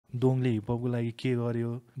दोङले हिपहपको लागि के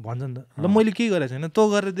गर्यो भन्छ नि त ल मैले केही गरेको छैन तँ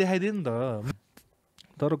गरेर देखाइदिए नि त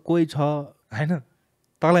तर कोही छ होइन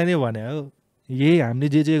तँलाई नै भने हो यही हामीले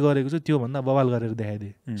जे गरेको छ त्योभन्दा बवाल गरेर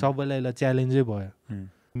देखाइदिए सबैलाई ल च्यालेन्जै भयो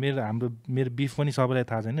मेरो बिफ पनि सबैलाई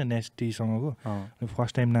थाहा छैन नेस्टीसँगको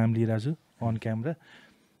फर्स्ट टाइम नाम लिइरहेको छु अन क्यामेरा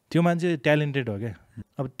त्यो मान्छे ट्यालेन्टेड हो क्या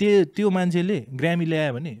अब त्यो मान्छेले ग्रामी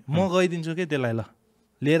ल्यायो भने म गइदिन्छु क्या त्यसलाई ल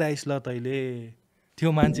लिएर आइस ल तैँले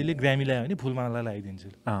त्यो मान्छेले ग्रामी ल्यायो भने फुलमाला लगाइदिन्छु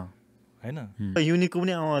होइन युनिकको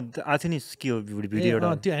पनि आएको थियो नि के हो भिडियो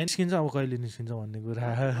त्यो निस्किन्छ अब कहिले निस्किन्छ भन्ने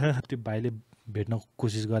कुरा त्यो भाइले भेट्न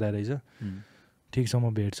कोसिस गराएर रहेछ ठिक छ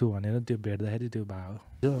म भेट्छु भनेर त्यो भेट्दाखेरि त्यो भयो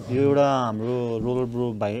यो एउटा हाम्रो रोलर ब्रो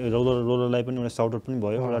भाइ रोलरलाई पनि एउटा साउट आउट पनि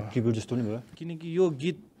भयो एउटा ट्रिब्युट जस्तो पनि भयो किनकि यो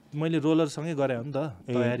गीत मैले रोलरसँगै गरेँ हो नि त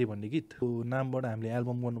तयारी भन्ने गीत त्यो नामबाट हामीले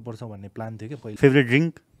एल्बम गर्नुपर्छ भन्ने प्लान थियो क्या पहिला फेभरेट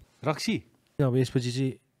ड्रिङ्क रक्सी अब यसपछि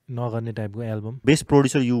चाहिँ नगर्ने टाइपको album best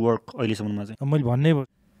producer you work अहिलेसम्ममा चाहिँ मैले भन्नै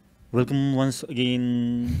welcome once again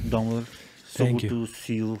डङ्गर so good to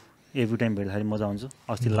see you every time भेट्दाखेरि मजा हुन्छ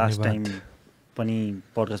अस्ति लास्ट टाइम पनि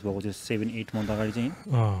पडकास्ट भएको थियो 7-8 मन्थ अगाडि चाहिँ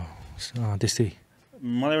त्यस्तै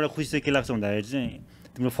मलाई एउटा खुसी चाहिँ के लाग्छ भन्दाखेरि चाहिँ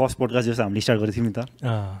तिम्रो फर्स्ट पडकास्ट जस्तो हामीले स्टार्ट गरेको थियौँ नि त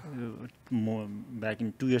म ब्याक इन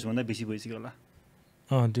 2 इयर्स भन्दा बेसी भइसक्यो होला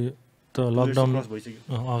त्यो त लकडाउन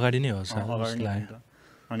भइसक्यो अगाडि नै हो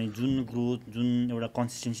अनि जुन ग्रोथ जुन एउटा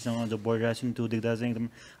कन्सिस्टेन्सीसँग जब बढिरहेको छ नि त्यो देख्दा चाहिँ एकदम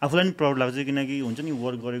आफूलाई पनि प्राउड लाग्छ किनकि हुन्छ नि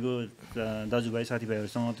वर्क गरेको दाजुभाइ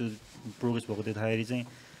साथीभाइहरूसँग त्यो प्रोग्रेस भएको देख्दाखेरि चाहिँ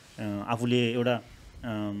आफूले एउटा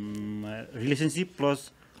रिलेसनसिप प्लस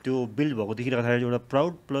त्यो बिल्ड भएको देखिरहेको एउटा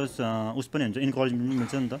प्राउड प्लस उस पनि हुन्छ इन्करेजमेन्ट पनि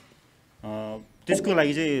मिल्छ नि त त्यसको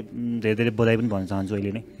लागि चाहिँ धेरै धेरै बधाई पनि भन्न चाहन्छु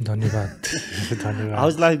अहिले नै धन्यवाद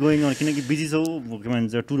हाउस लाइफ गोइङ अन किनकि बिजी छौ के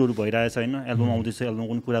भन्छ टुरहरू भइरहेछ होइन एल्बम आउँदैछ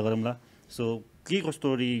एल्बमको पनि कुरा गरौँला सो के कस्तो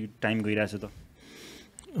टाइम गइरहेछ त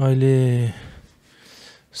अहिले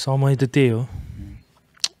समय त त्यही हो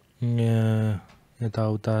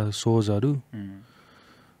यताउता सोजहरू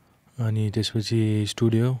अनि त्यसपछि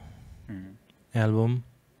स्टुडियो एल्बम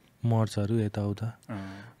मर्चहरू यताउता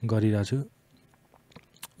गरिरहेको छु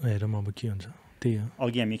हेरौँ अब के हुन्छ त्यही हो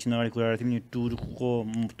अघि हामी एकछिन अगाडि कुरा गरेको थियौँ नि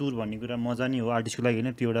टुर भन्ने कुरा मजा नै हो आर्टिस्टको लागि होइन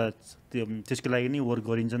त्यो एउटा त्यसको लागि नै वर्क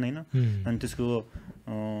गरिन्छ होइन अनि त्यसको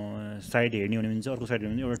साइड हेर्ने हो भने चाहिँ अर्को साइड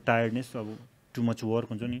हेर्ने भने एउटा टायर्डनेस अब टु मच वर्क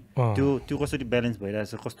हुन्छ नि त्यो कसरी ब्यालेन्स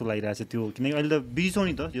भइरहेछ कस्तो लागिरहेछ त्यो किनकि अहिले त बिजी छौ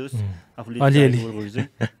नि त त्यो आफूले वर्कहरू चाहिँ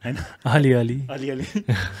होइन अलिअलि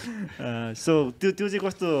सो त्यो चाहिँ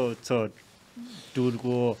कस्तो छ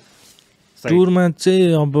टुरमा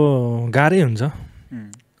चाहिँ अब गाह्रै हुन्छ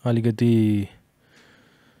अलिकति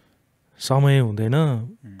समय हुँदैन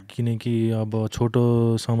किनकि अब छोटो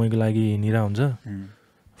समयको लागि हिँडिरहेको हुन्छ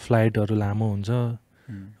फ्लाइटहरू लामो हुन्छ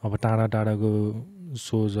अब टाढा टाढाको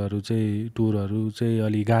सोजहरू चाहिँ टुरहरू चाहिँ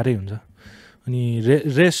अलि गाह्रै हुन्छ अनि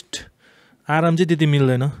रेस्ट आराम चाहिँ त्यति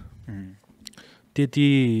मिल्दैन त्यति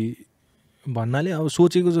भन्नाले अब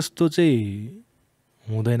सोचेको जस्तो चाहिँ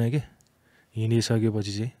हुँदैन क्या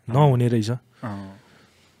हिँडिसकेपछि चाहिँ नहुने रहेछ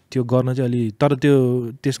त्यो गर्न चाहिँ अलि तर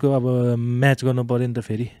त्यसको अब म्याच गर्नु पऱ्यो नि त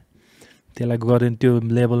फेरि त्यसलाई गऱ्यो त्यो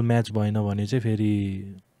लेभल म्याच भएन भने चाहिँ फेरि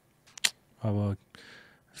अब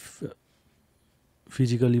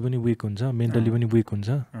फिजिकली पनि विक हुन्छ मेन्टली पनि विक हुन्छ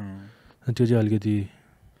त्यो चाहिँ अलिकति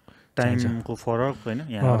टाइमको फरक होइन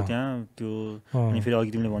यहाँ त्यहाँ त्यो अनि फेरि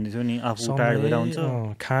अघि तिमीले भन्दै थियौ नि आफू टायर्ड भएर हुन्छ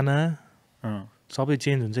खाना सबै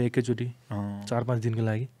चेन्ज हुन्छ एकैचोटि 4-5 दिनको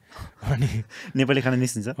लागि अनि नेपाली खाना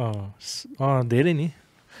निस्किन्छ धेरै नि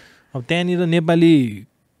अब त्यहाँनिर नेपाली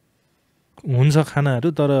हुन्छ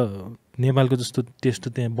खानाहरू तर नेपालको जस्तो टेस्ट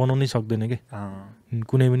त्यहाँ बनाउनै सक्दैन क्या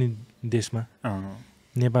कुनै पनि देशमा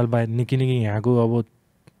नेपाल बाहिर किनकि यहाँको अब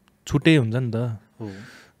छुट्टै हुन्छ नि त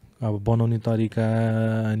अब बनाउने तरिका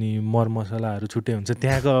अनि मरमसलाहरू छुट्टै हुन्छ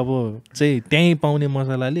त्यहाँको अब चाहिँ त्यहीँ पाउने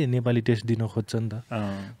मसलाले नेपाली टेस्ट दिन खोज्छ नि त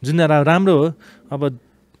जुन राम्रो हो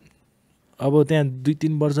अब त्यहाँ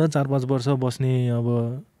 2-3 वर्ष 4-5 वर्ष बस्ने अब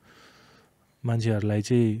मान्छेहरूलाई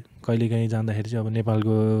चाहिँ कहिलेकाहीँ जाँदाखेरि चाहिँ अब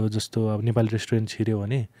नेपालको जस्तो अब नेपाली रेस्टुरेन्ट छिर्यो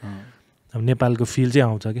भने अब नेपालको फिल चाहिँ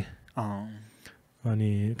आउँछ कि अनि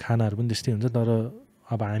खानाहरू पनि त्यस्तै हुन्छ तर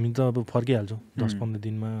अब हामी त अब फर्किहाल्छौँ 10-15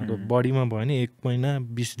 दिनमा अब बढीमा भयो भने 1 महिना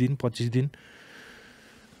 20 दिन 25 दिन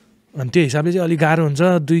अनि त्यो हिसाबले चाहिँ अलिक गाह्रो हुन्छ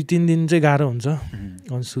 2-3 दिन चाहिँ गाह्रो हुन्छ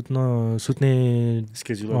अनि सुत्ने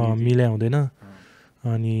स्केड्युल मिलाइ हुँदैन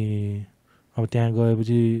अनि अब त्यहाँ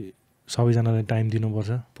गएपछि सबैजनालाई टाइम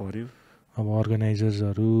दिनुपर्छ पर्यो अब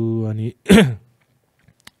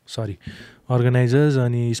अर्गनाइजर्स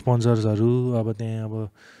अनि स्पोन्सर्सहरू अब त्यहाँ अब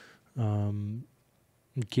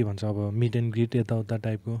के भन्छ अब मिट एन्ड ग्रिट यताउता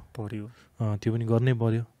टाइपको पर्यो त्यो पनि गर्नै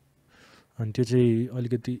पर्यो अनि त्यो चाहिँ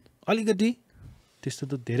अलिकति त्यस्तो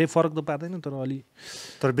त धेरै फरक त पार्दैन तर अलि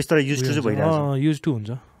तर बिस्तारै युज टु चाहिँ भइरहेको युज टु हुन्छ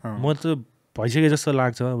म त भइसके जस्तो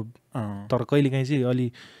लाग्छ तर कहिलेकाहीँ चाहिँ अलि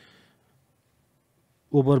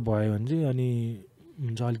ओभर भयो भने चाहिँ अनि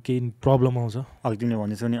हुन्छ अलिक केही प्रब्लम आउँछ अघि तिमीले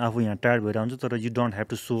भन्दैछौ नि आफू यहाँ टायर्ड भएर हुन्छ तर you don't have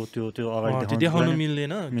to so त्यो अगाडि देखाउनु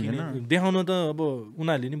मिल्दैन देखाउनु त अब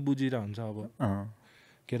उनीहरूले नि बुझिरहेको हुन्छ अब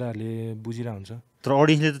केटाहरूले बुझिरहेको हुन्छ तर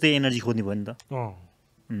अडियन्सले त त्यही एनर्जी खोज्ने भयो नि त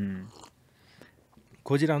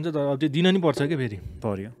खोजिरहेको हुन्छ तर अब त्यो दिन नि पर्छ क्या फेरि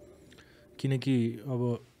पर्यो किनकि अब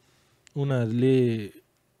उनीहरूले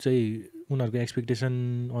चाहिँ उनीहरूको एक्सपेक्टेसन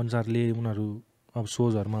अनुसारले उनीहरू अब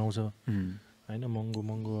सोजहरूमा आउँछ होइन महँगो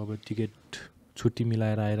महँगो अब टिकट छुट्टी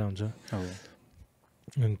मिलाएर आएर हुन्छ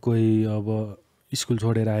अनि कोही अब स्कुल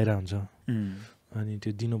छोडेर आएर हुन्छ अनि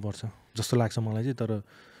त्यो दिनुपर्छ जस्तो लाग्छ मलाई चाहिँ तर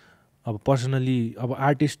अब पर्सनली अब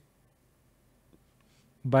आर्टिस्ट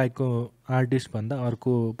बाहेकको आर्टिस्ट भन्दा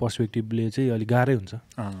अर्को पर्सपेक्टिभले चाहिँ अलिक गाह्रै हुन्छ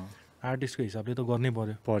आर्टिस्टको हिसाबले त गर्नै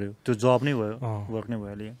पर्यो त्यो जब नै भयो वर्क नै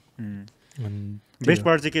भयो बेस्ट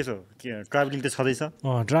पार्ट चाहिँ के छ ट्राभलिङ त छँदैछ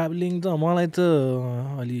ट्राभलिङ त मलाई त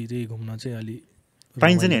अलि त्यही घुम्न चाहिँ अलि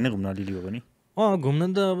पाइन्छ नि होइन घुम्न अलिअलि हो भने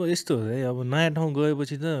घुम्न त अब यस्तो हो है अब नयाँ ठाउँ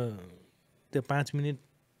गएपछि त त्यो 5 मिनट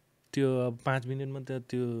त्यो अब 5 मिनटमा त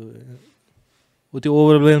त्यो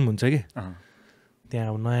ओभरवेल्म हुन्छ कि त्यहाँ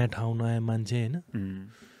अब नयाँ ठाउँ नयाँ मान्छे होइन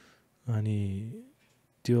अनि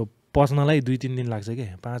त्यो पस्नलाई 2-3 दिन लाग्छ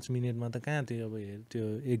क्या 5 मिनटमा त कहाँ त्यो अब त्यो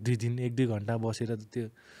 1-2 घन्टा बसेर त त्यो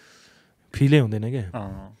फिलै हुँदैन क्या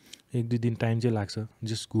 1-2 दिन टाइम चाहिँ लाग्छ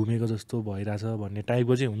जस घुमेको जस्तो भइरहेछ भन्ने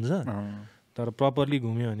टाइपको चाहिँ हुन्छ तर प्रपरली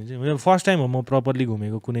घुम्यो भने चाहिँ फर्स्ट टाइम हो म प्रपरली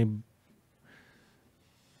घुमेको कुनै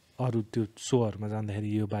अरू त्यो सोहरूमा जाँदाखेरि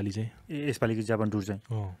यो पालि चाहिँ यसपालिको जापान टुर चाहिँ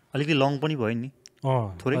अलिकति लङ पनि भयो नि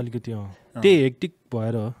थोरै अलिकति त्यही हेक्टिक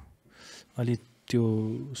भएर अलि त्यो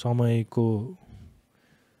समयको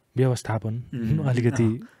व्यवस्थापन अलिकति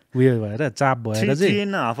उयो भएर चाप भएर चाहिँ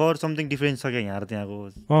 3.5 आवर समथिङ डिफरेन्स छ क्या यहाँ र त्यहाँको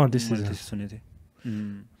त्यस्तै सुनेको थिएँ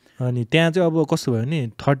अनि त्यहाँ चाहिँ अब कस्तो भयो भने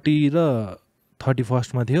 30 र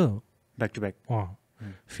 31st थियो ब्याक टु ब्याक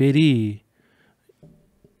फेरि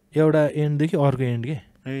एउटा एन्डदेखि अर्को एन्ड के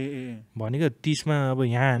भनेको 30मा अब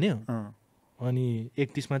यहाँ हान्यो अनि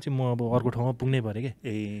 31मा चाहिँ म अब अर्को ठाउँमा पुग्नै पऱ्यो क्या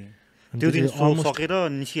त्यो दिन सो सकेर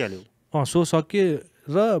निस्किहाल्यो सो सके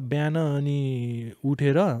र बिहान अनि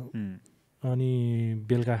उठेर अनि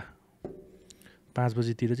बेलुका 5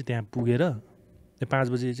 बजीतिर चाहिँ त्यहाँ पुगेर 5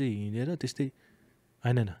 बजी चाहिँ हिँडेर त्यस्तै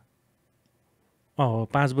होइन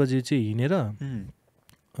 5 बजी चाहिँ हिँडेर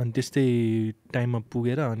अनि त्यस्तै टाइममा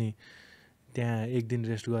पुगेर अनि त्यहाँ 1 दिन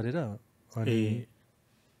रेस्ट गरेर अनि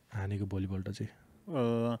हानेको भोलिपल्ट चाहिँ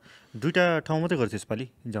 2टा ठाउँ मात्रै गर्थ्यो यसपालि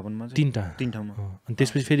जापानमा चाहिँ 3 ठाउँमा अनि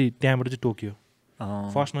त्यसपछि फेरि त्यहाँबाट चाहिँ टोकियो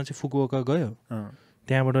फर्स्टमा चाहिँ फुकुओका गयो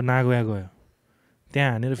त्यहाँबाट नागोया गयो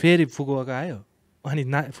त्यहाँ हानेर फेरि फुकुओका आयो अनि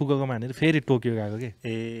फुकुओकामा हानेर फेरि टोकियो गएको के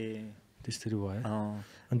त्यसरी भयो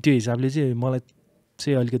अनि त्यो हिसाबले चाहिँ मलाई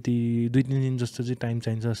चाहिँ अलिकति 2-3 दिन जस्तो चाहिँ टाइम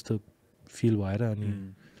चाहिन्छ जस्तो फिल भएर अनि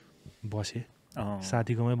बसेँ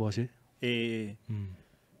साथीकोमै बसेँ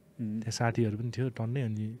त्यहाँ साथीहरू पनि थियो टन्नै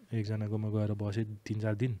अनि एकजनाकोमा गएर बसेँ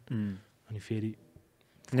 3-4 दिन अनि फेरि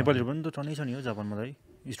नेपालीहरू पनि त टन्नै छ नि हो जापानमा है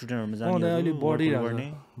स्टुडेन्टहरूमा जाने अहिले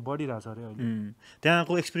बढिरहेछ अरे अहिले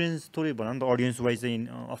त्यहाँको एक्सपिरियन्स थोरै भनौँ न त अडियन्स वाइज चाहिँ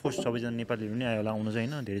अफकोर्स सबैजना नेपालीहरू नै आयो होला आउनु चाहिँ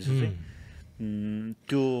होइन धेरै जस्तो चाहिँ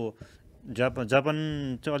त्यो जापान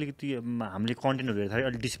चाहिँ अलिकति हामीले कन्टेन्टहरू हेर्दाखेरि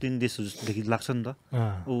अलिक डिसिप्लिन देश जस्तो लाग्छ नि त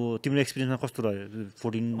तिम्रो एक्सपिरियन्समा कस्तो रह्यो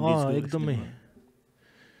 14 डेजको एकदमै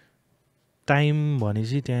टाइम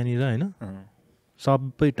भनेपछि त्यहाँनिर होइन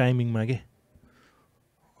सबै टाइमिङमा के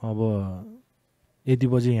अब यति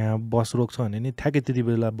बजी यहाँ बस रोक्छ भने नि ठ्याक्कै त्यति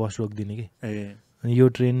बेला बस रोकिदिने कि अनि यो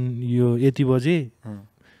ट्रेन यो यति बजे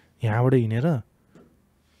यहाँबाट हिँडेर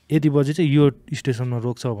यति बजे चाहिँ यो स्टेसनमा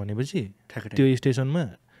रोक्छ भनेपछि त्यो स्टेसनमा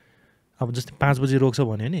अब जस्तै 5 बजे रोक्छ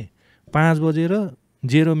भन्यो नि 5 बजेर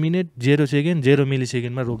 0 मिनट 0 सेकेन्ड 0 मिली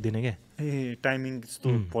सेकेन्डमा रोकिदिने क्या टाइमिङ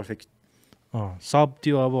पर्फेक्ट सब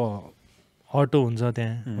त्यो अब अटो हुन्छ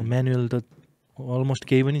त्यहाँ म्यानुअल त अलमोस्ट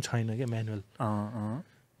केही पनि छैन क्या म्यानुअल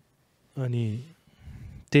अनि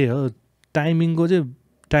त्यही हो टाइमिङको चाहिँ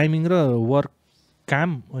टाइमिङ र वर्क काम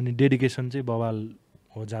अनि डेडिकेसन चाहिँ बवाल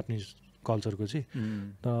हो जापानिज कल्चरको चाहिँ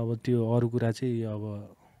तर अब त्यो अरू कुरा चाहिँ अब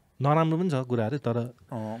नराम्रो पनि छ कुराहरू तर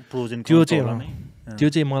त्यो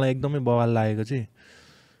चाहिँ मलाई एकदमै बवाल लागेको चाहिँ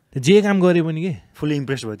जे काम गरे पनि के फुल्ली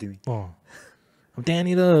इम्प्रेस भयो तिमी अब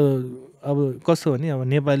त्यहाँनिर अब कस्तो हो नि अब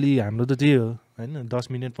नेपाली हाम्रो त त्यही हो होइन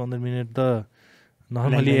 10 मिनट 15 मिनट त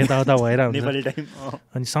नर्मली यताउता भएर हुन्छ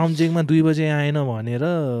अनि साउन्ड चेकमा 2 बजे आएन भनेर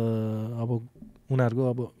अब उनीहरूको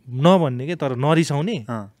अब नभन्ने के तर नरिसाउने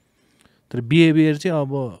तर बिहेभियर चाहिँ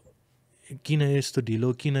अब किन यस्तो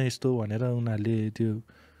ढिलो किन यस्तो भनेर उनीहरूले त्यो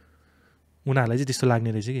उनीहरूलाई चाहिँ त्यस्तो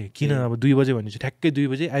लाग्ने रहेछ कि किन अब 2 बजे भनेपछि ठ्याक्कै 2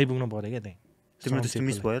 बजे आइपुग्नु पऱ्यो क्या त्यहीँ तिम्रो त्यस्तो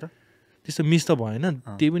मिस भएर त्यस्तो मिस त भएन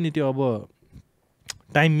त्यही पनि त्यो अब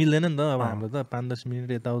टाइम मिल्दैन नि त अब हाम्रो त 5-10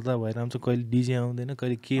 मिनट यताउता भएर आउँछ कहिले डिजे आउँदैन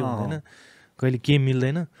कहिले के हुँदैन कहिले के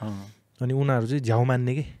मिल्दैन अनि उनीहरू चाहिँ झ्याउ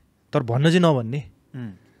मान्ने कि तर भन्न चाहिँ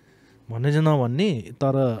नभन्ने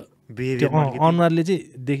तर त्यो अनुहारले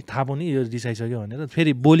चाहिँ थाहा पाउने यो रिसाइसक्यो भनेर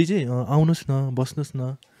फेरि बोली चाहिँ आउनुहोस् न बस्नुहोस् न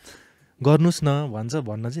गर्नुहोस् न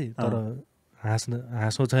भन्न चाहिँ तर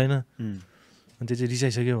हाँसो छैन अनि त्यो चाहिँ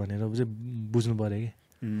रिसाइसक्यो भनेर चाहिँ बुझ्नु पऱ्यो कि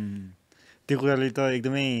त्यो कुराले त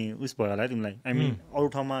एकदमै उस भयो होला है तिमीलाई आई मिन अरू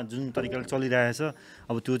ठाउँमा जुन तरिकाले चलिरहेछ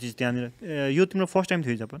अब त्यो चिज त्यहाँनिर यो तिम्रो फर्स्ट टाइम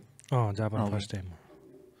थियो जापान जापान फर्स्ट टाइम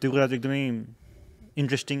त्यो कुरा चाहिँ एकदमै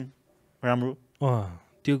इन्ट्रेस्टिङ राम्रो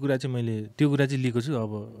त्यो कुरा चाहिँ लिएको छु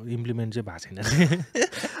अब इम्प्लिमेन्ट चाहिँ भएको छैन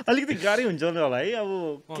अलिकति गाह्रै हुन्छ होला है अब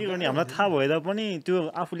के गर्ने हामीलाई थाहा भएदा पनि त्यो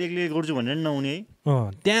आफूले एक्लै गर्छु भनेर नहुने है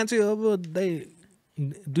त्यहाँ चाहिँ अब दाइ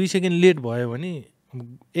 2 सेकेन्ड लेट भयो भने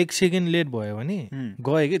 1 सेकेन्ड लेट भयो भने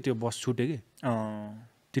गयो कि त्यो बस छुट्यो कि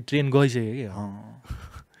त्यो ट्रेन गइसक्यो कि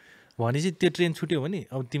भनेपछि त्यो ट्रेन छुट्यो भने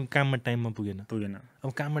अब तिमी काममा टाइममा पुगेन अब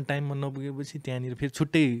काममा टाइममा नपुगेपछि त्यहाँनिर फेरि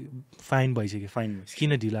छुट्टै फाइन भइसक्यो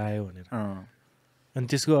किन ढिलो आयो भनेर अनि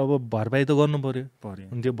त्यसको अब भरपाई त गर्नु पऱ्यो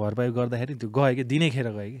अनि त्यो भरपाई गर्दाखेरि त्यो गयो कि दिनै खेर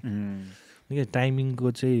गयो कि टाइमिङको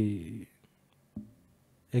चाहिँ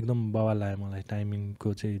एकदम बवाल लाग्यो मलाई टाइमिङको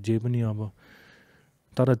चाहिँ जे पनि अब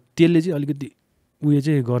तर त्यसले चाहिँ अलिकति उयो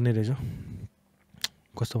चाहिँ गर्ने रहेछ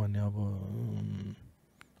कस्तो भन्ने अब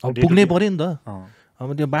पुग्नै पऱ्यो नि त अब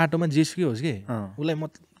त्यो बाटोमा जेसुकै होस् कि उसलाई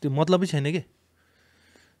त्यो मतलबै छैन कि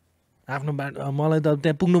आफ्नो बाटो मलाई त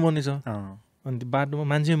त्यहाँ पुग्नुपर्ने छ अनि त्यो बाटोमा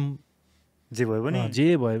मान्छे जे भयो पनि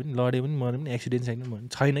लडे पनि मरे पनि एक्सिडेन्ट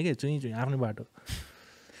छैन कि चाहिँ आफ्नो बाटो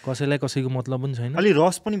कसैलाई कसैको मतलब पनि छैन अलि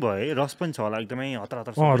रस पनि भयो रस पनि छ होला एकदमै हतार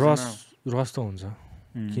रस त हुन्छ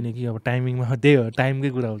किनकि अब टाइमिङमा त्यही हो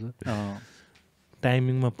टाइमकै कुरा आउँछ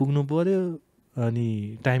टाइमिङमा पुग्नु पऱ्यो अनि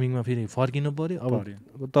टाइमिङमा फेरि फर्किनु पऱ्यो अब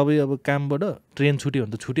तपाईँ अब कामबाट ट्रेन छुट्यो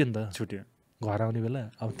भने त छुट्यो नि त घर आउने बेला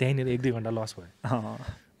अब त्यहीँनिर 1-2 घन्टा लस भयो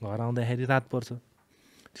घर आउँदाखेरि रात पर्छ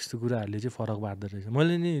त्यस्तो कुराहरूले चाहिँ फरक पार्दो रहेछ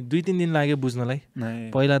मैले नि 2-3 दिन लाग्यो बुझ्नलाई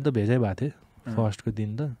पहिला त भेजै भएको थियो फर्स्टको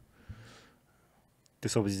दिन त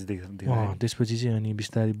त्यसपछि चाहिँ अनि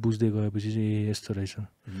बिस्तारै बुझ्दै गएपछि चाहिँ यस्तो रहेछ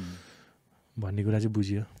भन्ने कुरा चाहिँ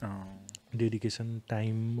बुझियो डेडिकेसन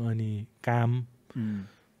टाइम अनि काम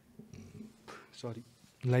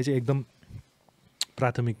लाई चाहिँ एकदम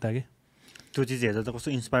प्राथमिकता के त्यो चिज हेर्दा त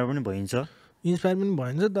कस्तो इन्स्पायर पनि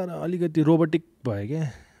भइन्छ तर अलिकति रोबोटिक भयो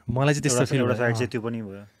क्या मलाई चाहिँ त्यस्तो एउटा साइड चाहिँ त्यो पनि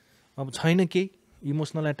भयो अब छैन केही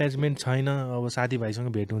इमोसनल एट्याचमेन्ट छैन अब साथीभाइसँग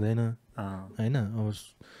भेट हुँदैन होइन अब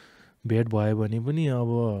भेट भयो भने पनि अब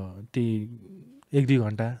त्यही 1-2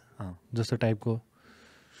 घन्टा जस्तो टाइपको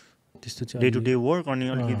त्यस्तो चाहिँ डे टु डे वर्क अनि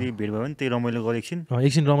अलिकति भेट भयो भने त्यही रमाइलो गरे एकछिन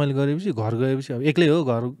रमाइलो गरेपछि घर गएपछि अब एक्लै हो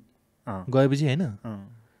घर गएपछि होइन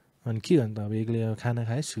अनि के गर्नु त अब एक्लै खाना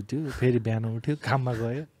खायो सुत्यो फेरि बिहान उठ्यो काममा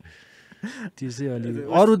गयो त्यो चाहिँ अलिक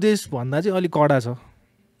अरू देशभन्दा चाहिँ अलिक कडा छ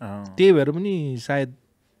त्यही भएर पनि सायद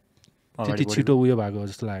त्यति छिटो उयो भएको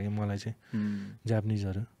जस्तो लाग्यो मलाई चाहिँ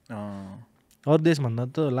जापानिजहरू अरू देशभन्दा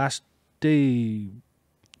त लास्टै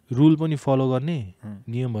रुल पनि फलो गर्ने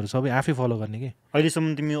नियमहरू सबै आफै फलो गर्ने के अहिलेसम्म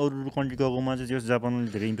तिमी अरू कन्ट्री गएकोमा चाहिँ जापानले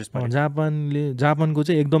धेरै इम्प्रेस पार्यो जापानको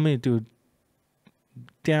चाहिँ एकदमै त्यो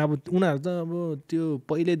त्यहाँ अब उनीहरू त अब त्यो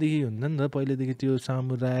पहिल्यैदेखि हुन्छ नि त पहिल्यैदेखि त्यो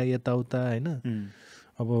सामुराई यताउता होइन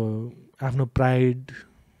अब आफ्नो प्राइड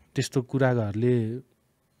त्यस्तो कुराहरूले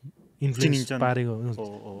इन्फ्लुएन्स पारेको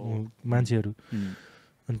मान्छेहरू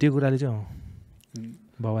अनि त्यो कुराले चाहिँ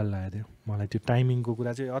बवाल लागेको थियो मलाई त्यो टाइमिङको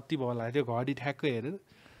कुरा चाहिँ अति बवाल लागेको थियो घडी ठ्याक्कै हेरेर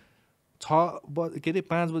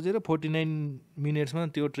 5:49 मिनट्समा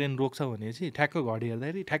त्यो ट्रेन रोक्छ भनेपछि ठ्याक्क घडी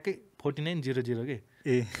हेर्दाखेरि ठ्याक्कै 49:00 के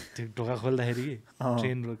त्यो ढोका खोल्दाखेरि कि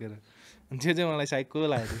ट्रेन रोकेर अनि त्यो चाहिँ मलाई साइको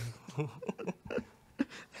लाग्यो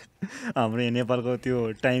हाम्रो नेपालको त्यो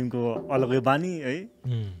टाइमको अलग्गै बानी है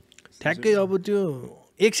ठ्याक्कै अब त्यो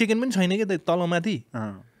 1 सेकेन्ड पनि छैन कि तलमाथि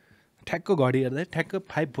ठ्याक्क घडी हेर्दा ठ्याक्क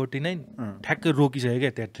 5:49 ठ्याक्क रोकिसक्यो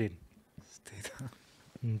क्या त्यहाँ ट्रेन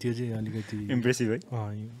त्यो चाहिँ अलिकति इम्प्रेसिभ है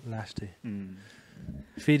लास्ट चाहिँ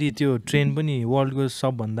फेरि त्यो ट्रेन पनि वर्ल्डको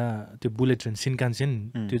सबभन्दा त्यो बुलेट ट्रेन सिन्कान्सेन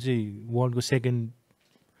त्यो चाहिँ वर्ल्डको 2nd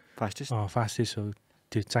फास्टेस्ट हो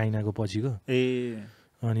त्यो चाइनाको पछिको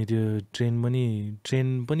अनि त्यो ट्रेन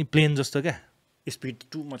पनि प्लेन जस्तो क्या स्पिड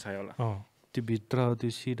 2 मा छ होला त्यो भित्र त्यो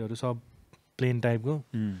सिटहरू सब प्लेन टाइपको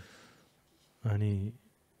अनि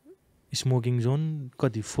स्मोकिङ जोन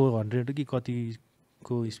कति 400 कि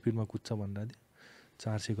कतिको स्पिडमा कुद्छ भन्दा थियो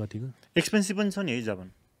 400 कतिको एक्सपेन्सिभ पनि छ नि है जापान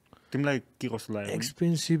तिमीलाई के कस्तो लाग्यो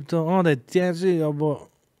एक्सपेन्सिभ त त्यहाँ चाहिँ अब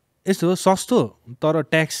यस्तो हो सस्तो तर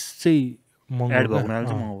ट्याक्स चाहिँ महँगो एड भएको हुनाले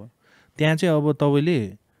चाहिँ महँगो भयो। त्यहाँ चाहिँ अब तपाईँले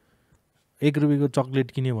 1 रुपियाँको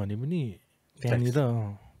चक्लेट किन्यो भने पनि त्यहाँनिर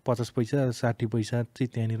 50 पैसा 60 पैसा चाहिँ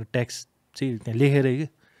त्यहाँनिर ट्याक्स चाहिँ त्यहाँ लेखेर क्या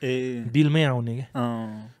बिलमै आउने क्या।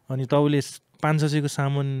 अनि तपाईँले 500-600 को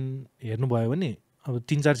सामान हेर्नुभयो भने अब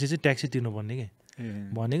 300-400 चाहिँ ट्याक्सै तिर्नुपर्ने क्या।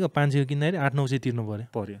 भनेको 500 किन्दाखेरि 800-900 तिर्नु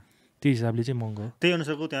पर्यो। त्यो हिसाबले चाहिँ महँगो। त्यही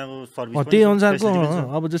अनुसारको त्यहाँको सर्भिस त्यही अनुसारको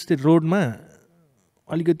अब जस्तै रोडमा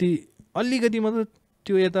अलिकति मात्र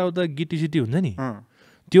त्यो यताउता गिटी हुन्छ नि,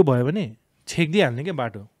 त्यो भयो भने छेकिदिइहाल्ने क्या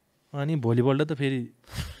बाटो। अनि भोलिपल्ट त फेरि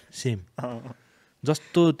सेम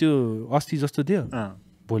जस्तो त्यो अस्ति जस्तो थियो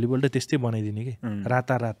भोलिपल्ट त्यस्तै बनाइदिने कि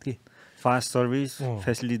रातारात के। फास्ट सर्भिस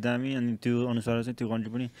फेसिलिटी दामी। अनि त्यो अनुसार चाहिँ त्यो कन्ट्री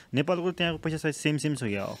पनि नेपालको त्यहाँको पैसा साइज सेम छ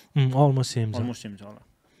क्या? अलमोस्ट सेम छ होला।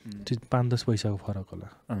 5-10 पैसाको फरक होला।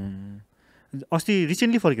 अस्ति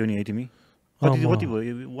रिसेन्टली फर्क्यौ नि है तिमी? कति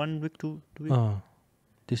भयो? 1 विक 2 विक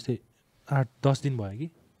त्यस्तै 8-10 दिन भयो कि।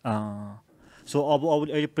 सो अब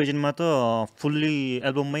अहिले प्रेजेन्टमा त फुल्ली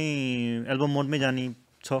एल्बम मोडमै जाने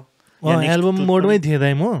छ? एल्बम मोडमै थिएँ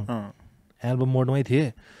दाइ, म एल्बम मोडमै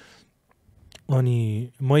थिएँ। अनि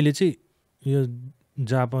मैले चाहिँ यो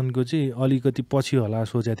जापानको चाहिँ अलिकति पछि होला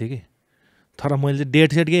सोचेको थिएँ कि, तर मैले चाहिँ डेट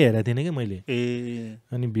सेटकै हेरेको थिइनँ कि मैले।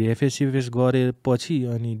 अनि भिएफएस गरेपछि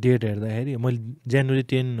अनि डेट हेर्दाखेरि मैले जनवरी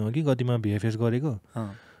 10 हो कि कतिमा भिएफएस गरेको।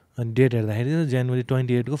 अनि डेट हेर्दाखेरि जनवरी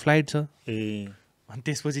 28 को फ्लाइट छ। अनि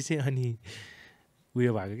त्यसपछि चाहिँ अनि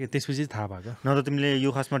उयो भएको क्या, त्यसपछि थाहा भएको। न त तिमीले यो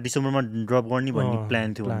खासमा डिसेम्बरमा ड्रप गर्ने भन्ने प्लान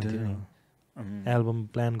थियो। एल्बम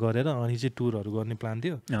प्लान गरेर अनि चाहिँ टुरहरू गर्ने प्लान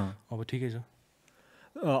थियो। अब ठिकै छ।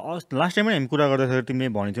 लास्ट टाइममा हामी कुरा गर्दाखेरि तिमीले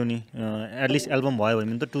भनेथ्यौ नि एटलिस्ट एल्बम भयो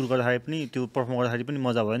भने त टुर गर्दाखेरि पनि त्यो पर्फर्म गर्दाखेरि पनि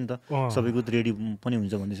मजा भयो नि त, सबैको रेडी पनि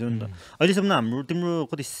हुन्छ भन्दैछौ नि त। अहिलेसम्म तिम्रो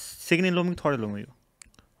कति सेकेन्ड एल्बम कि थर्ड एल्बम हो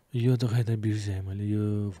यो त खै त बिर्सेँ मैले।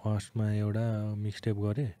 यो फर्स्टमा एउटा मिक्सटेप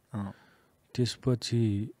गरेँ, त्यसपछि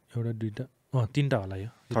एउटा 2टा 3टा होला।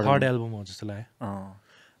 यो थर्ड एल्बम हो जस्तो लाग्यो।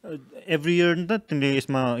 एभ्री इयर नि त तिमीले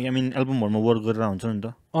यसमा एल्बमहरूमा वर्क गरेर हुन्छ नि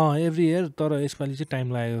त? Every year. तर यसपालि चाहिँ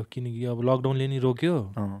टाइम लाग्यो किनकि अब लकडाउनले नि रोक्यो।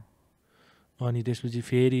 अनि त्यसपछि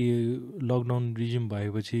फेरि लकडाउन रिज्युम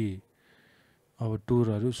भएपछि अब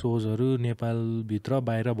टुरहरू सोजहरू नेपालभित्र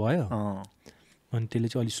बाहिर भयो। अनि त्यसले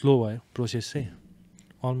चाहिँ अलिक स्लो भयो प्रोसेस चाहिँ।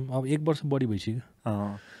 अब 1 वर्ष बढी भइसक्यो।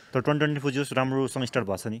 तर 2024 जस राम्रोसँग स्टार्ट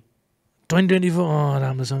भएको छ नि? 2024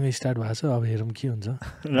 राम्रोसँग स्टार्ट भएको छ। अब हेरौँ के हुन्छ।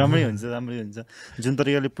 राम्रै हुन्छ। जुन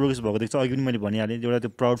तरिकाले प्रोग्रेस भएको देख्छ, अघि पनि मैले भनिहालेँ, एउटा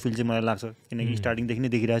त्यो प्राउड फिल चाहिँ मलाई लाग्छ किनकि स्टार्टिङदेखि नै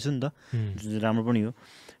देखिरहेको छु नि त, जुन चाहिँ राम्रो पनि हो।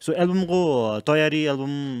 सो एल्बमको तयारी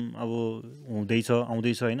एल्बम अब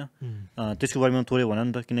आउँदैछ होइन, त्यसको बारेमा थोरै भन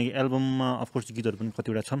नि त, किनकि एल्बममा अफकोर्स गीतहरू पनि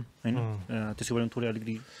कतिवटा छन् होइन, त्यसको बारेमा थोरै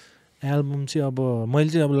अलिकति। एल्बम चाहिँ अब मैले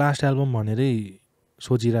चाहिँ अब लास्ट एल्बम भनेरै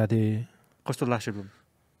सोचिरहेको थिएँ। कस्तो लास्ट एल्बम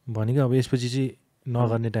भनेको अब यसपछि चाहिँ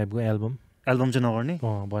नगर्ने टाइपको एल्बम चाहिँ नगर्ने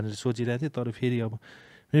भनेर सोचिरहेको थिएँ। तर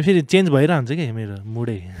फेरि चेन्ज भइरहन्छ क्या मेरो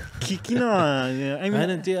मुडै। किन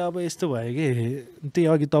होइन त्यो अब यस्तो भयो कि त्यही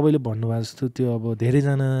अघि तपाईँले भन्नुभएको जस्तो त्यो अब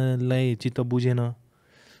धेरैजनालाई चित्त बुझेन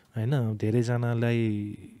होइन, धेरैजनालाई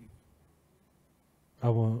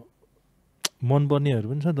अब मनपर्नेहरू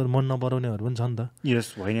पनि छ तर मन नपराउनेहरू पनि छ नि त।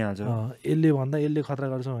 यस भइ नै हाल्छ। यसले खतरा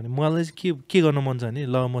गर्छ भने मलाई चाहिँ के गर्न मन छ भने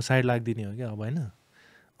ल म साइड लाग्दिने हो क्या अब होइन।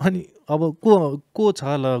 अनि अब को छ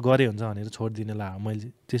ल गरे हुन्छ भनेर छोडिदिने ला मैले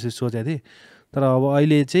त्यसरी सोचेको थिएँ। तर अब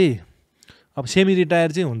अहिले चाहिँ अब सेमी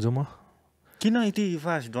रिटायर चाहिँ हुन्छु म। किन यति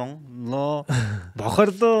फास्ट डङ ल भर्खर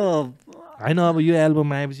त होइन। अब यो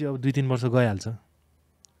एल्बम आएपछि अब 2-3 वर्ष गइहाल्छ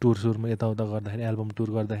टुरमा यताउता गर्दाखेरि, एल्बम टुर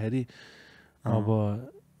गर्दाखेरि। अब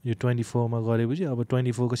यो 24मा गरेपछि अब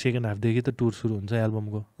 24 को सेकेन्ड हाफदेखि त टुर सुरु हुन्छ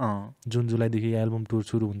एल्बमको। जुन जुलाईदेखि एल्बम टुर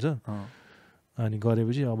सुरु हुन्छ। अनि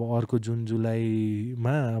गरेपछि अब अर्को जुन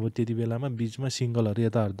जुलाईमा अब त्यति बेलामा बिचमा सिङ्गलहरू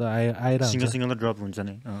यताहरू त आएर सिङ्गल ड्रप हुन्छ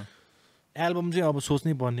नै। एल्बम चाहिँ अब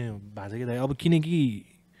सोच्नै पर्ने भएको छ कि दाइ। अब किनकि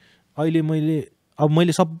अहिले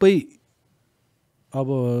मैले सबै अब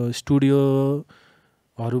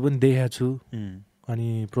स्टुडियोहरू पनि देखाएको छु। अनि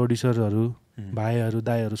प्रोड्युसरहरू भाइहरू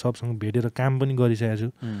दाइहरू सबसँग भेटेर काम पनि गरिसकेको छु।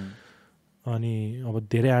 अनि अब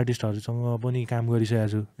धेरै आर्टिस्टहरूसँग पनि काम गरिसकेको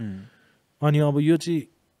छु। अनि अब यो चाहिँ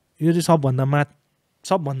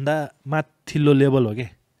सबभन्दा माथिल्लो लेभल हो क्या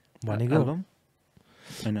भनेको।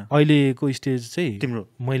 अहिलेको स्टेज चाहिँ तिम्रो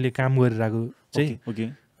मैले काम गरिरहेको चाहिँ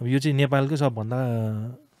अब यो चाहिँ नेपालको सबभन्दा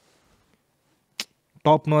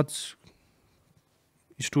टप नच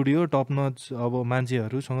स्टुडियो, टप नच अब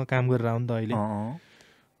मान्छेहरूसँग काम गरेर आउनु त अहिले।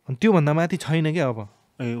 अनि त्योभन्दा माथि छैन क्या अब।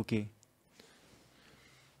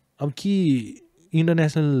 अब कि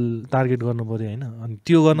इन्टरनेसनल टार्गेट गर्नु पऱ्यो होइन। अनि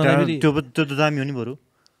त्यो गर्नलाई त्यो त दामी हो नि बरु।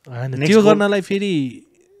 होइन त्यो गर्नलाई फेरि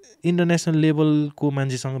इन्टरनेसनल लेभलको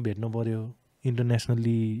मान्छेसँग भेट्नु पऱ्यो,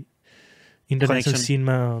 इन्टरनेसनल्ली इन्टरनेसनल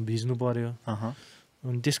सिनमा भिज्नु पर्यो।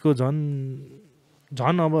 अनि त्यसको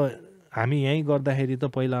झन् अब हामी यहीँ गर्दाखेरि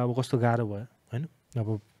त पहिला अब कस्तो गाह्रो भयो होइन।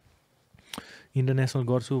 अब इन्टरनेसनल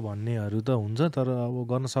गर्छु भन्नेहरू त हुन्छ तर अब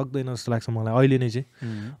गर्न सक्दैन जस्तो लाग्छ मलाई अहिले नै चाहिँ।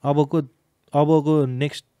 अबको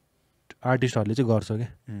नेक्स्ट आर्टिस्टहरूले चाहिँ गर्छ क्या,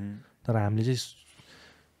 तर हामीले चाहिँ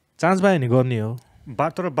चान्स पायो भने गर्ने हो।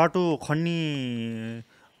 तर बाटो खन्ने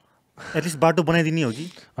एटलिस्ट बाटो बनाइदिने हो कि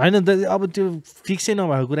होइन अब त्यो फिक्सै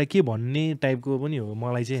नभएको कुरा के भन्ने टाइपको पनि हो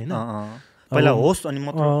मलाई चाहिँ होइन। पहिला होस् अनि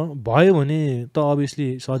भयो भने त अभियसली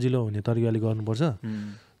सजिलो हुने तरिकाले गर्नुपर्छ,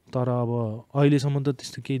 तर अब अहिलेसम्म त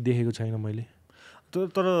त्यस्तो केही देखेको छैन मैले।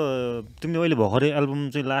 तर तिमीले अहिले भर्खरै एल्बम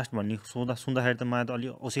चाहिँ लास्ट भन्ने सुन्दाखेरि त मलाई त अलि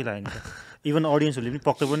औसै लाग्यो नि। इभन अडियन्सहरूले पनि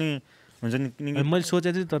पक्कै पनि हुन्छ नि। मैले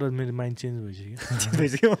सोचेको थिएँ तर मेरो माइन्ड चेन्ज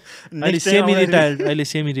भइसक्यो। अहिले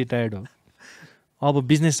सेमी रिटायर्ड हो। अब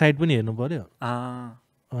बिजनेस साइड पनि हेर्नु पऱ्यो।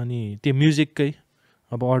 अनि त्यो म्युजिककै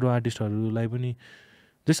अब अरू आर्टिस्टहरूलाई पनि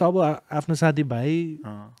जस्तो अब आफ्नो साथीभाइ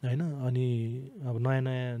होइन, अनि अब नयाँ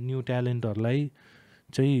नयाँ न्यू ट्यालेन्टहरूलाई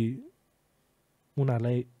चाहिँ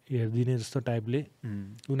उनीहरूलाई हेरिदिने जस्तो टाइपले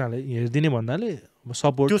उनीहरूलाई हेरिदिने भन्नाले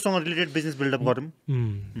सपोर्ट त्योसँग रिलेटेड बिजनेस बिल्डअप गरौँ।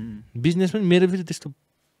 बिजनेस पनि मेरो फेरि त्यस्तो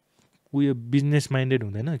उयो बिजनेस माइन्डेड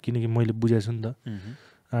हुँदैन, किनकि मैले बुझेको छु नि त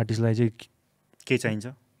आर्टिस्टलाई चाहिँ के चाहिन्छ,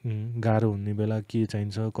 गाह्रो हुने बेला के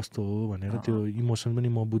चाहिन्छ कस्तो हो भनेर त्यो इमोसन पनि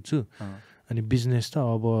म बुझ्छु। अनि बिजनेस त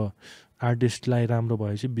अब आर्टिस्टलाई राम्रो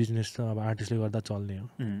भएपछि बिजनेस त अब आर्टिस्टले गर्दा चल्ने हो।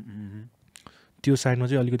 त्यो साइडमा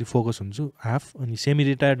चाहिँ अलिकति फोकस हुन्छु हाफ। अनि सेमी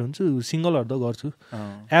रिटायर्ड हुन्छु, सिङ्गलहरू त गर्छु।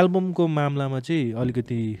 एल्बमको मामलामा चाहिँ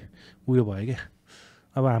अलिकति उयो भयो क्या,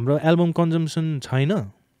 अब हाम्रो एल्बम कन्जम्सन छैन,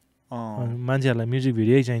 मान्छेहरूलाई म्युजिक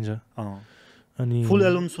भिडियोै चाहिन्छ। अनि फुल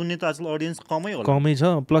एल्बम सुन्ने त आजकल अडियन्स कमै छ,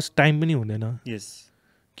 प्लस टाइम पनि हुँदैन।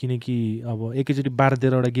 किनकि अब एकैचोटि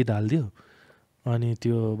 12-13वटा गीत हालिदियो अनि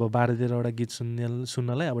त्यो अब 12-13वटा गीत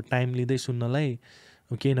सुन्नलाई अब टाइम लिँदै सुन्नलाई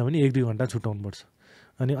केही नभने 1-2 घन्टा छुट्याउनुपर्छ।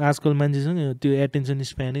 अनि आजकल मान्छेसँग त्यो एटेन्सन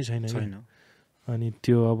स्प्यानै छैन। अनि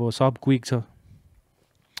त्यो अब सब क्विक छ।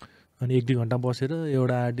 अनि 1-2 घन्टा बसेर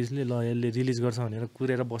एउटा आर्टिस्टले ल यसले रिलिज गर्छ भनेर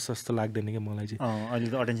कुरेर बस्छ जस्तो लाग्दैन क्या मलाई चाहिँ। अहिले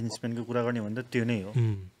त अटेन्सन स्प्यानको कुरा गर्ने भन्दा त्यो नै हो।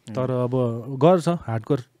 तर अब गर्छ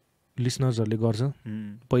हार्डकोर लिसनर्सहरूले गर्छ,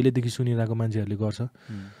 पहिल्यैदेखि सुनिरहेको मान्छेहरूले गर्छ।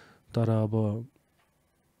 तर अब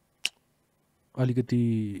अलिकति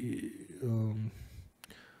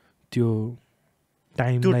त्यो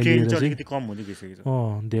टाइमलाई लिएर चाहिँ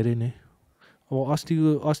धेरै नै। अब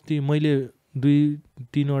अस्ति मैले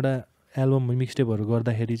 2-3वटा एल्बम मिक्सटेपहरू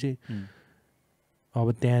गर्दाखेरि चाहिँ अब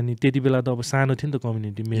त्यहाँनिर त्यति बेला त अब सानो थियो नि त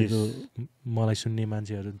कम्युनिटी मेरो, मलाई सुन्ने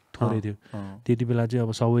मान्छेहरू थोरै थियो। त्यति बेला चाहिँ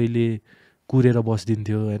अब सबैले कुरेर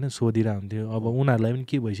बसिदिन्थ्यो होइन, सोधिरहेको हुन्थ्यो। अब उनीहरूलाई पनि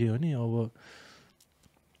के भइसक्यो भने अब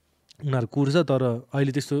उनीहरू कुर्छ तर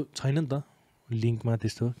अहिले त्यस्तो छैन नि त लिङ्कमा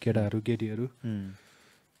त्यस्तो केटाहरू केटीहरू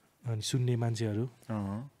अनि सुन्ने मान्छेहरू।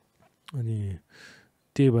 अनि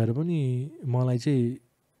त्यही भएर पनि मलाई चाहिँ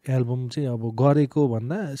एल्बम चाहिँ अब गरेको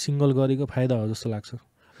भन्दा सिङ्गल गरेको फाइदा हो जस्तो लाग्छ।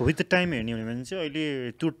 विथ द टाइम हेर्ने हो भने चाहिँ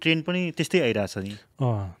अहिले त्यो ट्रेन्ड पनि त्यस्तै आइरहेछ नि।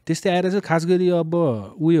 त्यस्तै आइरहेछ, खास गरी अब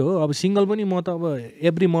उयो हो। अब सिङ्गल पनि म त अब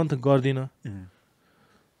एभ्री मन्थ गर्दिनँ,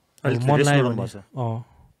 मन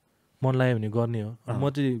लाग्यो भने गर्ने हो। म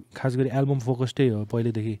चाहिँ खास गरी एल्बम फोकस्डै हो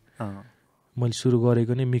पहिल्यैदेखि। मैले सुरु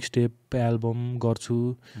गरेको नै मिक्सटेप एल्बम गर्छु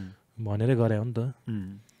भनेरै गरे हो नि त।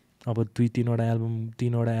 अब 2-3वटा एल्बम,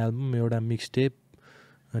 3वटा एल्बम, एउटा मिक्सटेप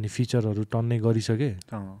अनि फिचरहरू टन्नै गरिसकेँ।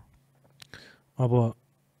 अब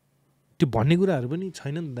त्यो भन्ने कुराहरू पनि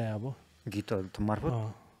छैन नि त अब गीतहरू मार्फत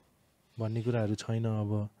भन्ने कुराहरू छैन।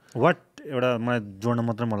 अब एउटा मलाई जोड्न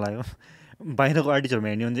मात्र मन लाग्यो, बाहिरको आर्टिस्टहरूमा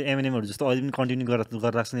हेर्ने भने चाहिँ एमएनएमहरू जस्तो अहिले पनि कन्टिन्यू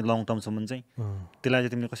गरिरहेको छ नि लङ टर्मसम्म चाहिँ, त्यसलाई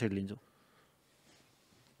चाहिँ तिमीले कसरी लिन्छौ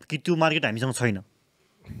कि त्यो मार्केट हामीसँग छैन?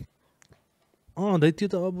 त्यो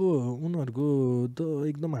त अब उनीहरूको त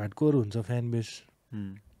एकदम हार्डकोर हुन्छ फ्यान बेस।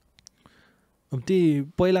 अब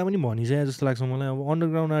त्यही पहिला पनि भनिसके जस्तो लाग्छ मलाई। अब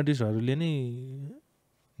अन्डरग्राउन्ड आर्टिस्टहरूले नै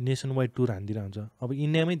नेसन वाइड टुर हानिदिरहेको हुन्छ। अब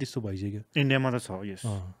इन्डियामै त्यस्तो भइसक्यो। इन्डियामा त छ यस।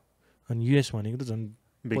 अनि युएस भनेको त झन्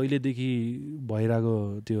पहिल्यैदेखि भइरहेको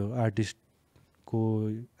त्यो आर्टिस्टको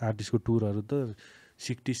टुरहरू त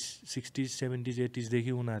 60s 70s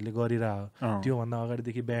 80sदेखि उनीहरूले गरिरहेको। त्योभन्दा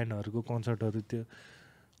अगाडिदेखि ब्यान्डहरूको कन्सर्टहरू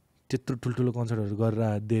त्यत्रो ठुल्ठुलो कन्सर्टहरू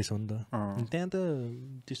गरेर देश हो नि त। त्यहाँ त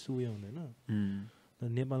त्यस्तो उयो हुँदैन।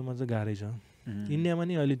 नेपालमा चाहिँ गाह्रै छ। इन्डियामा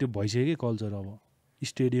नि अहिले त्यो भइसक्यो कि कल्चर। अब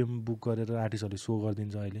स्टेडियम बुक गरेर आर्टिस्टहरूले सो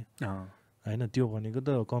गरिदिन्छ अहिले होइन। त्यो भनेको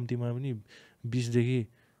त कम्तीमा पनि 20देखि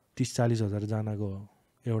 30-40 हजार जनाको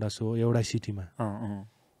एउटा सो एउटा सिटीमा।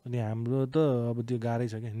 अनि हाम्रो त अब त्यो गाह्रै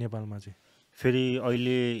छ क्या नेपालमा चाहिँ। फेरि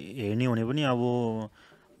अहिले हेर्ने हो भने पनि अब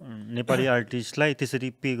नेपाली आर्टिस्टलाई त्यसरी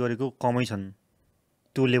पे गरेको कमै छन्,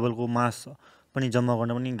 त्यो लेभलको मास पनि जम्मा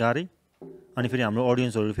गर्न पनि गाह्रै। अनि फेरि हाम्रो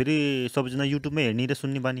अडियन्सहरू फेरि सबैजना युट्युबमै हेर्ने र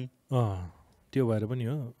सुन्ने बानी त्यो भएर पनि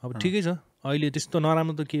हो अब ठिकै छ अहिले त्यस्तो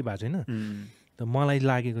नराम्रो त केही भएको छैन त मलाई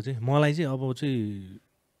लागेको चाहिँ मलाई चाहिँ अब चाहिँ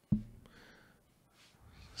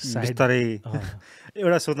बिस्तारै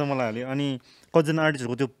एउटा सोध्न मलाई हाल्यो अनि कतिजना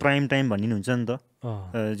आर्टिस्टहरूको त्यो प्राइम टाइम भन्ने हुन्छ नि त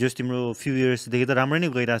जस तिम्रो फ्यु इयर्सदेखि त राम्रै नै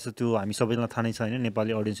गइरहेको छ त्यो हामी सबैजना थाहा नै छ होइन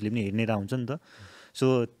नेपाली अडियन्सले पनि हेर्ने हुन्छ नि त सो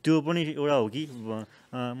त्यो पनि एउटा हो कि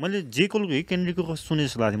मैले जे कोलको केन्द्रीको सुने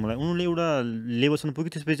जस्तो लाग्थ्यो मलाई उनीहरूले एउटा लेभलसम्म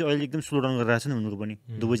पुग्यो त्यसपछि अहिले एकदम स्लो डाउन गरिरहेको छ नि उनीहरू पनि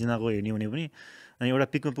दुवैजनाको हेर्ने भने पनि अनि एउटा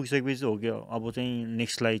पिकमा पुगिसकेपछि हो कि अब चाहिँ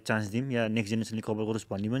नेक्स्टलाई चान्स दिउँ या नेक्स्ट जेनेरेसनले कभर गरोस्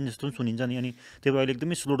भन्ने पनि जस्तो पनि सुनिन्छ नि अनि त्यही भएर अहिले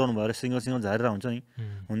एकदमै स्लो डाउन भएर सिङ्गल झारेर हुन्छ नि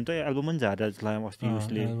हुन त एल्बम पनि झारेर जस्तो लाग्यो अस्ति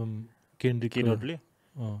उसले केन्द्रीले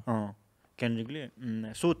केन्द्रिकले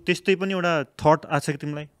सो त्यस्तै पनि एउटा थट आएको छ कि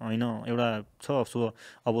तिमीलाई होइन एउटा छ सो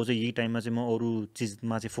अब चाहिँ यही टाइममा चाहिँ म अरू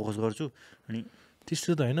चिजमा चाहिँ फोकस गर्छु अनि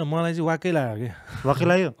त्यस्तो त होइन मलाई चाहिँ वाक्कै लाग्यो क्या वाक्कै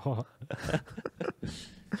लाग्यो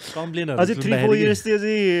कम्प्लेनहरू अझै 3-4 इयर्स त्यो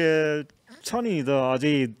चाहिँ छ नि त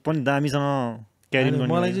अझै पनि दामीसँग क्यारी गर्ने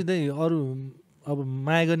मलाई चाहिँ त्यही अरू अब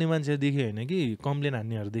माया गर्ने मान्छे देख्यो होइन कि कम्प्लेन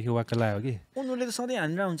हान्नेहरू देख्यो वाक्कै लाग्यो कि उनीहरूले त सधैँ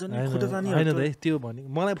हानेर हुन्छ नि खुट्टा तानी होइन त है त्यो भने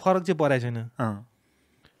मलाई फरक चाहिँ परेको छैन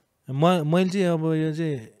मैले चाहिँ अब यो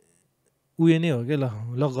चाहिँ उयो नै हो क्या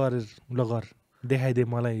ल गर देखाइदे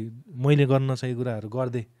मलाई मैले गर्न नसकेको कुराहरू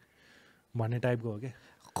गरिदे भन्ने टाइपको हो क्या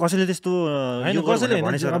कसैले त्यस्तो होइन कसैले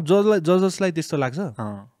होइन अब जसलाई त्यस्तो लाग्छ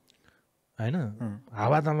होइन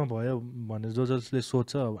हावातालमा भयो भनेर जसले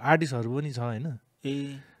सोध्छ अब आर्टिस्टहरू पनि छ होइन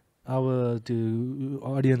अब त्यो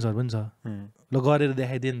अडियन्सहरू पनि छ ल गरेर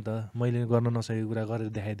देखाइदिए नि त मैले गर्न नसकेको कुरा गरेर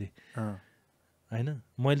देखाइदिएँ होइन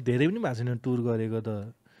मैले धेरै पनि भएको छैन टुर गरेको त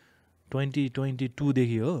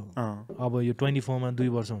 2022देखि हो अब यो 24मा 2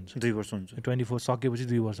 वर्ष हुन्छ 24 सकेपछि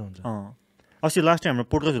 2 वर्ष हुन्छ अस्ति लास्ट टाइम हाम्रो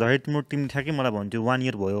पोडकास्ट हुँदाखेरि तिमी ठ्याक्कै मलाई भन्थ्यो 1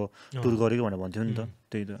 इयर भयो टुर गरेको भनेर भन्थ्यो नि त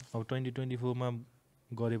त्यही त अब 2024मा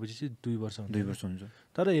गरेपछि चाहिँ 2 वर्ष हुन्छ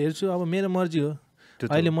तर हेर्छु अब मेरो मर्जी हो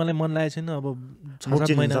अहिले मलाई मन लागेको छैन अब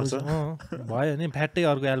 6-7 महिना भयो भने फ्याट्टै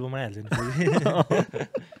अर्को एल्बम आइहाल्छ नि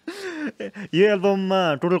यो एल्बममा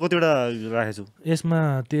टोटल कतिवटा राखेको छु यसमा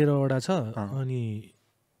 13वटा छ अनि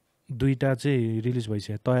 2टा चाहिँ रिलिज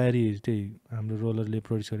भइसक्यो तयारी त्यही हाम्रो रोलरले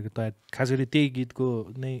प्रड्युस गरेको तयार खास गरी त्यही गीतको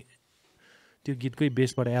नै त्यो गीतकै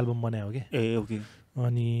बेसबाट एल्बम बनायो हो कि ओके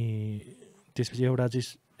अनि त्यसपछि एउटा चाहिँ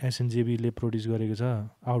एसएनजेबीले प्रड्युस गरेको छ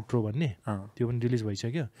आउट्रो भन्ने त्यो पनि रिलिज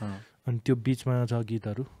भइसक्यो अनि त्यो बिचमा छ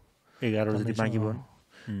गीतहरू 11 जति बाँकी भयो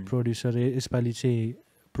प्रोड्युसर यसपालि चाहिँ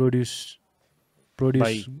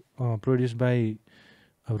प्रोड्युस बाई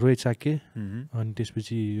रोहित साक्य अनि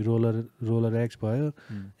त्यसपछि रोलर एक्स भयो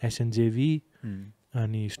एसएनजेबी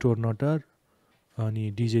अनि स्टोर नटर अनि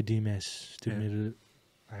डिजे डिमेस त्यो मेरो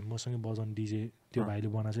मसँगै बजाउने डिजे त्यो भाइले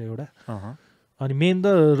बनाएको छ एउटा अनि मेन त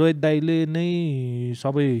रोहित दाईले नै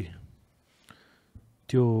सबै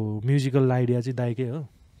त्यो म्युजिकल आइडिया चाहिँ दाईकै हो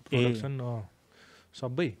प्रोडक्सन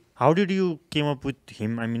सबै how did you came up with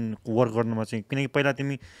him I mean work गर्नुमा चाहिँ किनकि पहिला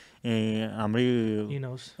तिमी हाम्रै इन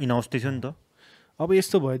हाउस थियो नि त अब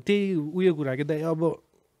यस्तो भयो त्यही उयो कुरा के दाइ अब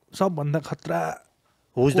सबभन्दा खतरा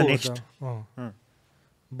होज द नेक्स्ट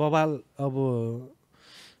बबाल अब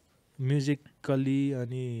म्युजिकली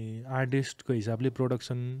अनि आर्टिस्टको हिसाबले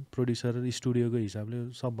प्रोड्युसर स्टुडियोको हिसाबले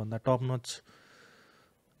सबभन्दा टप नच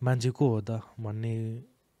मान्छे को हो त भन्ने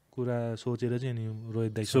कुरा सोचेर चाहिँ अनि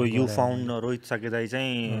रोहित दाइ so you found Rohit Shakya दाइ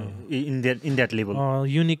चाहिँ इन द्याट लेभल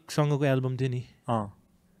युनिकसँगको एल्बम थियो नि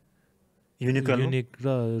युनिक र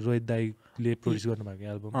रोहित दाइले प्रड्युस गर्नुभएको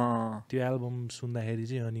एल्बम त्यो एल्बम सुन्दाखेरि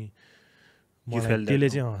चाहिँ अनि त्यसले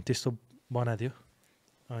चाहिँ त्यस्तो बनाएको थियो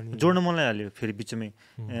अनि जोड्न मलाई हाल्यो फेरि बिचमै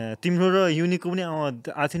तिम्रो र युनिकको पनि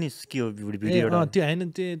आएको थियो नि के हो भिडियो त्यो होइन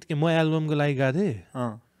त्यो म एल्बमको लागि गएको थिएँ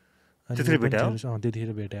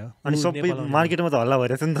त्यतिखेर भेट्यो अनि सबै मार्केटमा त हल्ला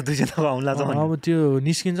भइरहेछ नि त दुईजनाको आउला छ अब त्यो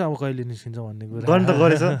निस्किन्छ अब कहिले निस्किन्छ भन्ने कुरा गर्न त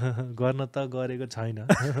गरेछ गर्न त गरेको छैन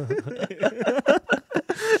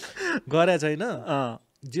गरेको छैन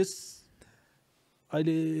जस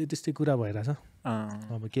अहिले त्यस्तै कुरा भइरहेछ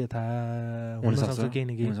अब के थाहा हुनसक्छ केही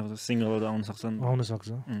न केही सिङ्गलहरू आउन सक्छ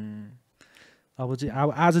अब चाहिँ अब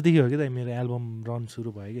आजदेखि हो कि त मेरो एल्बम रन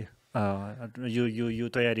सुरु भयो कि यो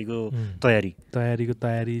तयारीको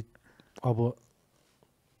तयारी अब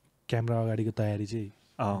क्यामेरा अगाडिको तयारी चाहिँ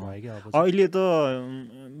भयो कि अब अहिले त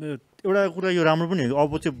एउटा कुरा यो राम्रो पनि हो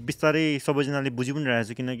अब चाहिँ बिस्तारै सबैजनाले बुझि पनि रहेको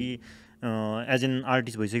छ किनकि एज एन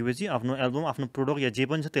आर्टिस्ट भइसकेपछि आफ्नो एल्बम आफ्नो प्रोडक्ट या जे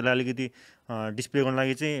पनि छ त्यसलाई अलिकति डिस्प्ले गर्नु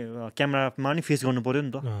लागि चाहिँ क्यामेरामा नि फेस गर्नु पऱ्यो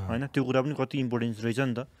नि त होइन त्यो कुरा पनि कति इम्पोर्टेन्स रहेछ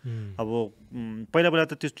नि त अब पहिला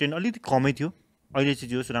त त्यो ट्रेन्ड अलिकति कमै थियो अहिले चाहिँ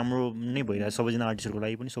जो राम्रो नै भइरहेको छ सबैजना आर्टिस्टहरूको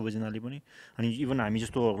लागि पनि सबैजनाले पनि अनि इभन हामी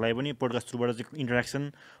जस्तोहरूलाई पनि पोडकास्ट थ्रुबाट चाहिँ इन्टरेक्सन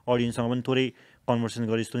अडियन्ससँग पनि थोरै कन्भर्सेसन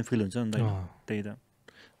गरे जस्तो फिल हुन्छ नि त त्यही त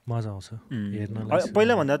मजा आउँछ हेर्नलाई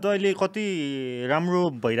पहिलाभन्दा त अहिले कति राम्रो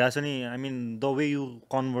भइरहेछ नि I mean the way you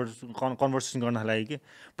conversation गर्नको लागि कि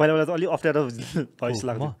पहिला त अलिक अप्ठ्यारो भइस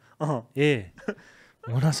लाग्छ ए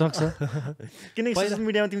हुनसक्छ किनकि सोसियल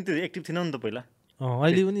मिडियामा तिमी त्यो एक्टिभ थिएनौ नि त पहिला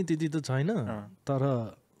अहिले पनि त्यति त छैन तर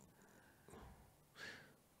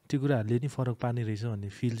त्यो कुराहरूले नि फरक पार्ने रहेछ भन्ने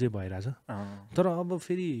फिल चाहिँ भइरहेछ तर अब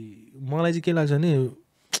फेरि मलाई चाहिँ के लाग्छ भने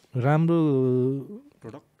राम्रो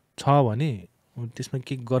प्रोडक्ट छ भने त्यसमा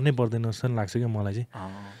के गर्नै पर्दैन जस्तो लाग्छ क्या मलाई चाहिँ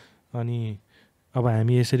अनि अब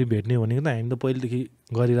हामी यसरी भेट्ने भनेको त हामी त पहिलेदेखि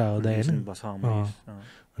गरिरहेको हुँदा होइन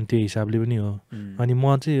अनि त्यो हिसाबले पनि हो अनि म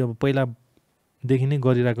चाहिँ अब पहिलादेखि नै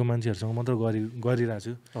गरिरहेको मान्छेहरूसँग मात्र गरिरहेको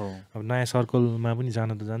छु अब नयाँ सर्कलमा पनि जान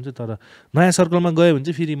त जान्छु तर नयाँ सर्कलमा गयो भने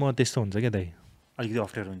चाहिँ फेरि म त्यस्तो हुन्छ क्या दाइ अलिकति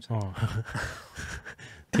अप्ठ्यारो हुन्छ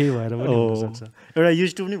त्यही भएर पनि हुनसक्छ एउटा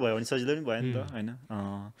युज टु पनि भयो भने सजिलो पनि भयो नि त होइन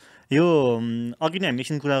यो अघि नै हामी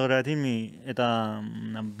एकछिन कुरा गरेका थियौँ नि यता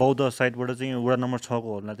बौद्ध साइडबाट चाहिँ वडा नम्बर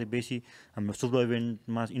 6कोहरूलाई चाहिँ बेसी हाम्रो शुभ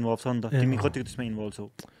इभेन्टमा इन्भल्भ छ नि त तिमी कतिको त्यसमा इन्भल्भ छौ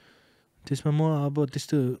त्यसमा म अब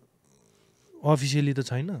त्यस्तो अफिसियली त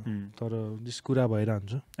छैन तर जस कुरा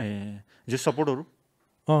भइरहन्छ जो सपोर्टहरू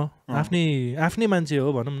आफ्नै मान्छे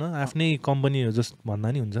हो भनौँ न आफ्नै कम्पनी हो जस्ट भन्दा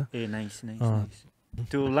नि हुन्छ ए नाइस नाइस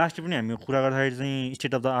त्यो लास्ट पनि हामी कुरा गर्दाखेरि चाहिँ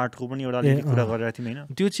स्टेट अफ द आर्टको पनि एउटा अलिकति कुरा गरिरहेको थियौँ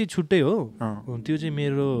होइन त्यो चाहिँ छुट्टै हो त्यो चाहिँ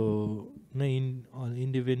मेरो नै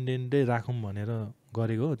इन्डिपेन्डेन्टै राखौँ भनेर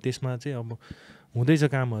गरेको हो त्यसमा चाहिँ अब हुँदैछ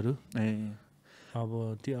कामहरू अब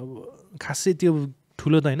त्यो अब खासै त्यो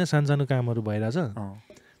ठुलो त होइन सानो सानो कामहरू भइरहेछ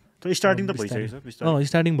स्टार्टिङ त भइसक्यो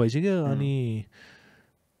स्टार्टिङ भइसक्यो अनि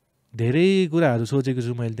धेरै कुराहरू सोचेको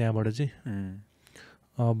छु मैले त्यहाँबाट चाहिँ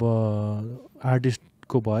अब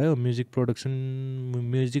आर्टिस्टको भयो म्युजिक प्रोडक्सन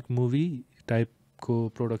म्युजिक मुभी टाइपको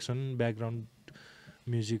प्रोडक्सन ब्याकग्राउन्ड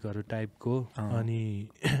म्युजिकहरू टाइपको अनि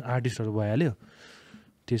आर्टिस्टहरू भइहाल्यो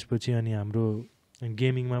त्यसपछि अनि हाम्रो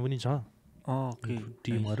गेमिङमा पनि छ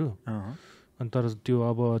टिमहरू अनि तर त्यो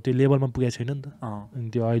अब त्यो लेभलमा पुगेको छैन नि त अनि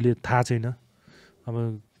त्यो अहिले थाहा छैन अब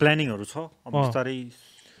प्लानिङहरू छ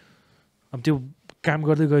अब त्यो काम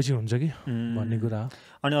गर्दै गएपछि हुन्छ कि भन्ने कुरा हो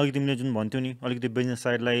अनि अघि तिमीले जुन भन्थ्यौ नि अलिकति बिजनेस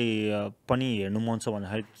साइडलाई पनि हेर्नु मन छ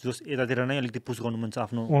भन्दाखेरि जस यतातिर नै अलिकति पुस गर्नु मन छ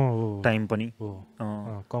आफ्नो टाइम पनि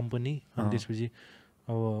कम्पनी अनि त्यसपछि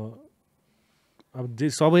अब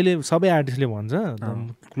सबै आर्टिस्टले भन्छ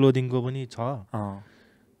क्लोदिङको पनि छ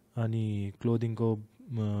अनि क्लोदिङको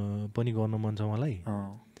पनि गर्नु मन छ मलाई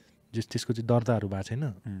त्यसको चाहिँ दर्ताहरू भएको छैन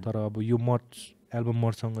तर अब यो एल्बम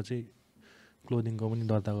मर्चसँग चाहिँ क्लोदिङको पनि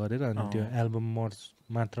दर्ता गरेर अनि त्यो एल्बम मर्च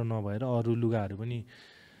मात्र नभएर अरू लुगाहरू पनि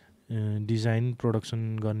डिजाइन प्रोडक्सन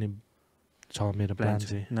गर्ने छ मेरो प्लान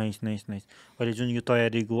चाहिँ नाइस नाइस नाइस अहिले जुन यो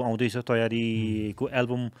तयारीको आउँदैछ तयारीको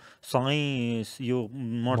एल्बमसँगै यो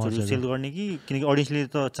मर्चहरू सेल गर्ने कि किनकि अडियन्सले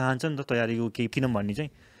त चाहन्छ नि त तयारीको केही किन भन्ने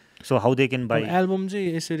चाहिँ so how they can by album चाहिँ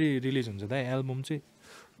यसरी रिलिज हुन्छ त एल्बम चाहिँ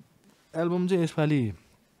यसपालि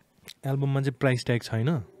एल्बममा चाहिँ प्राइस ट्याग छैन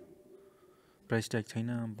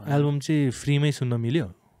एल्बम चाहिँ फ्रीमै सुन्न मिल्यो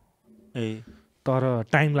तर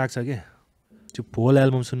टाइम लाग्छ क्या त्यो होल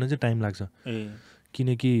एल्बम सुन्न चाहिँ टाइम लाग्छ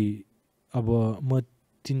किनकि अब म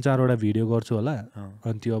 3-4वटा भिडियो गर्छु होला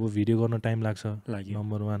अनि त्यो अब भिडियो गर्न टाइम लाग्छ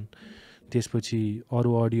नम्बर 1 त्यसपछि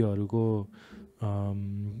अरू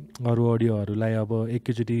अडियोहरूलाई अब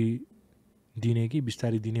एकैचोटि दिने कि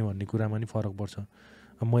बिस्तारै दिने भन्ने कुरामा नि फरक पर्छ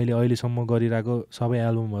मैले अहिलेसम्म गरिरहेको सबै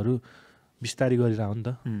एल्बमहरू बिस्तारै गरिरहेको नि त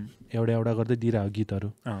एउटा गर्दै दिइरहेको गीतहरू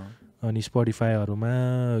अनि स्पोटिफाईहरूमा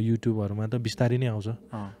युट्युबहरूमा त बिस्तारै नै आउँछ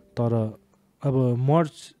तर अब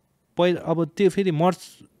अब त्यो फेरि मर्च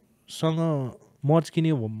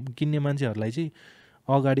किन्ने मान्छेहरूलाई चाहिँ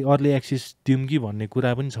अगाडि अर्ली एक्सेस दिउँ कि भन्ने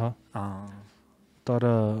कुरा पनि छ तर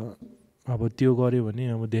अब त्यो गऱ्यो भने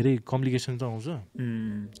अब धेरै कम्प्लिकेसन त आउँछ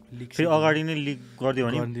फेरि अगाडि नै लिक गरिदियो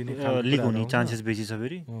भने लिक हुने चान्सेस बेसी छ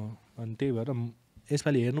फेरि अनि त्यही भएर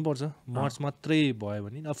यसपालि हेर्नुपर्छ मार्च मात्रै भयो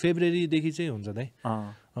भने अब फेब्रुअरीदेखि चाहिँ हुन्छ दाइ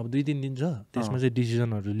अब 2-3 दिन छ त्यसमा चाहिँ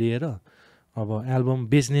डिसिजनहरू लिएर अब एल्बम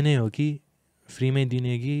बेच्ने नै हो कि फ्रीमै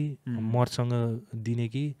दिने कि मर्चसँग दिने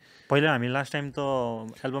कि पहिला हामी लास्ट टाइम त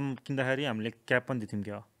एल्बम किन्दाखेरि हामीले क्याप पनि दिथ्यौँ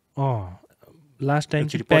क्या लास्ट टाइम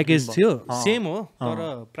चाहिँ प्याकेज थियो सेम हो तर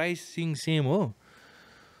प्राइसिङ सेम हो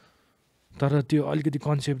तर त्यो अलिकति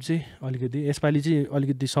कन्सेप्ट चाहिँ अलिकति यसपालि चाहिँ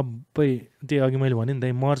अलिकति सबै त्यही अघि मैले भने नि त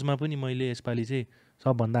मर्चमा पनि मैले यसपालि चाहिँ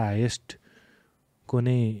सबभन्दा हाइएस्टको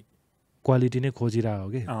नै क्वालिटी नै खोजिरहेको हो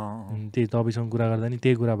कि त्यही तपाईँसँग कुरा गर्दा नि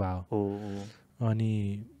त्यही कुरा भयो अनि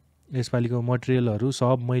यसपालिको मटेरियलहरू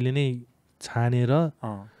सब मैले नै छानेर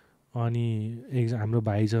अनि हाम्रो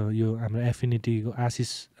भाइ छ यो हाम्रो एफिनिटीको आशिष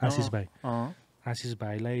भाइ आशिष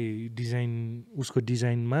भाइलाई डिजाइन उसको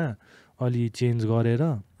डिजाइनमा अलि चेन्ज गरेर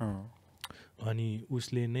अनि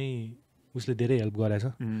उसले धेरै हेल्प गरेछ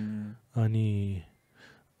अनि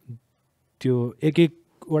त्यो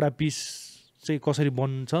एकवटा पिस चाहिँ कसरी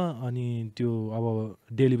बन्छ अनि त्यो अब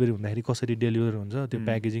डेलिभरी हुँदाखेरि कसरी डेलिभरी हुन्छ त्यो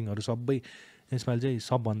प्याकेजिङहरू सबै यसपालि चाहिँ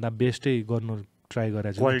सबभन्दा बेस्टै गर्नु ट्राई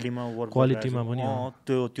गरेको छु क्वालिटीमा पनि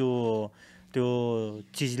त्यो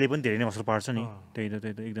चिजले पनि धेरै नै असर पार्छ नि त्यही त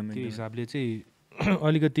एकदमै त्यो हिसाबले चाहिँ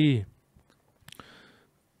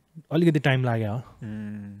अलिकति टाइम लाग्यो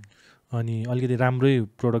अनि अलिकति राम्रै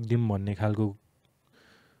प्रोडक्ट दिउँ भन्ने खालको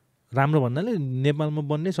राम्रो भन्नाले नेपालमा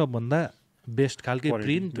बन्ने सबभन्दा बेस्ट खालकै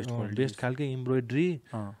प्रिन्ट बेस्ट खालकै एम्ब्रोइड्री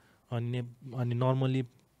अनि नर्मली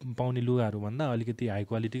पाउने लुगाहरू भन्दा अलिकति हाई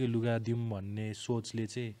क्वालिटीकै लुगा दिउँ भन्ने सोचले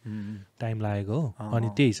चाहिँ टाइम लागेको हो अनि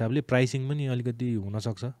त्यही हिसाबले प्राइसिङ पनि अलिकति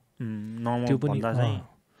हुनसक्छ त्यो पनि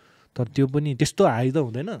तर त्यो पनि त्यस्तो हाई त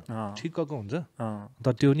हुँदैन ठिक्कको हुन्छ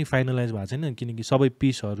तर त्यो पनि फाइनलाइज भएको छैन किनकि सबै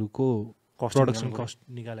पिसहरूको प्रोडक्सन कस्ट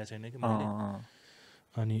निकालेको छैन कि मैले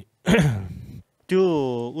अनि त्यो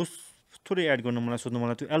थोरै एड गर्नु मलाई सोध्नु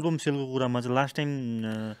मलाई त्यो एल्बम सेलको कुरामा चाहिँ लास्ट टाइम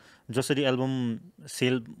जसरी एल्बम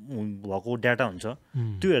सेल भएको डाटा हुन्छ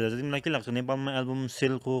त्यो हेर्दा चाहिँ तिमीलाई के लाग्छ नेपालमा एल्बम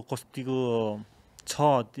सेलको कतिको छ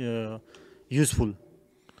युजफुल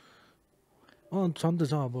छ नि त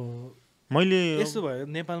छ अब मैले यस्तो भयो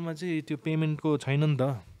नेपालमा चाहिँ त्यो पेमेन्टको छैन नि त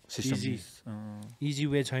इजी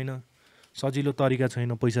वे छैन सजिलो तरिका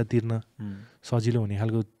छैन पैसा तिर्न सजिलो हुने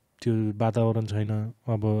खालको त्यो वातावरण छैन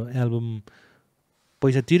अब एल्बम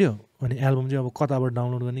पैसा तिर्यो अनि एल्बम चाहिँ अब कताबाट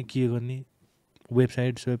डाउनलोड गर्ने के गर्ने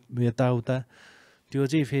वेबसाइट यताउता त्यो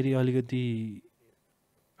चाहिँ फेरि अलिकति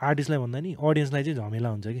आर्टिस्टलाई भन्दा नि अडियन्सलाई चाहिँ झमेला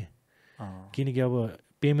हुन्छ कि किनकि अब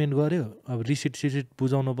पेमेन्ट गर्यो अब रिसिट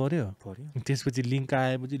बुझाउनु पऱ्यो त्यसपछि लिङ्क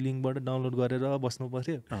आएपछि लिङ्कबाट डाउनलोड गरेर बस्नु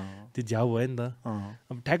पऱ्यो त्यो झ्याउ भयो नि त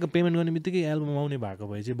अब ठ्याक्क पेमेन्ट गर्ने बित्तिकै एल्बम आउने भएको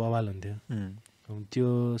भए चाहिँ बवाल हुन्थ्यो त्यो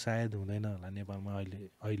सायद हुँदैन होला नेपालमा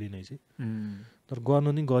अहिले नै चाहिँ तर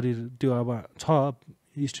गर्नु नि त्यो अब छ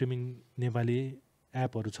स्ट्रिमिङ नेपाली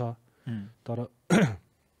एपहरू छ तर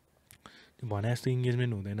भने जस्तो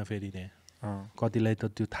इङ्गेजमेन्ट हुँदैन फेरि त्यहाँ कतिलाई त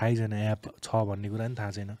त्यो थाहै छैन एप छ भन्ने कुरा नि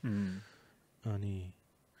थाहा छैन अनि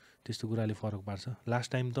त्यस्तो कुराले फरक पार्छ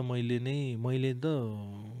लास्ट टाइम त मैले त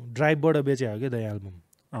ड्राइभबाट बेचे हो क्या त एल्बम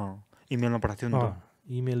इमेलमा पठाएको थियो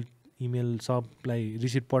नि त इमेल सबलाई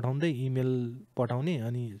रिसिप्ट पठाउँदै इमेल पठाउने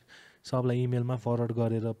अनि सबलाई इमेलमा फरवर्ड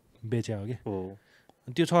गरेर बेचे हो क्या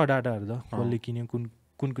त्यो छ डाटाहरू त कसले किन्यो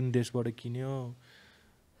कुन देशबाट किन्यो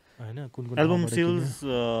होइन कुन एल्बम सेल्स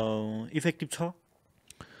इफेक्टिभ छ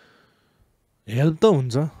हेल्प त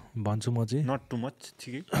हुन्छ भन्छु म चाहिँ नट टु मच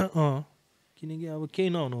ठिकै किनकि अब केही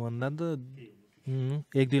नहुनु भन्दा त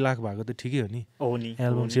 1-2 लाख भएको त ठिकै हो नि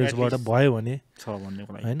एल्बम सेल्सबाट भयो भने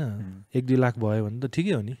होइन 1-2 लाख भयो भने त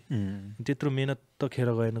ठिकै हो नि त्यत्रो मेहनत त खेर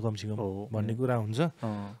गएन कमसेकम भन्ने कुरा हुन्छ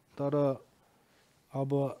तर अब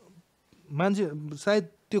मान्छे सायद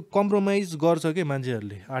त्यो कम्प्रोमाइज गर्छ कि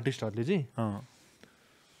मान्छेहरूले आर्टिस्टहरूले चाहिँ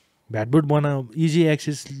भ्याटबुट इजी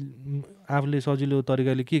एक्सेस आफूले सजिलो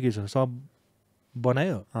तरिकाले के छ सब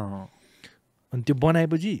बनायो अनि त्यो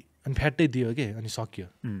बनाएपछि अनि फ्याट्टै दियो के अनि सक्यो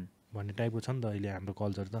भन्ने टाइपको छ नि त अहिले हाम्रो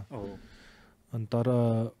कल्चर त अनि तर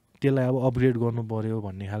त्यसलाई अब अपग्रेड गर्नु पर्यो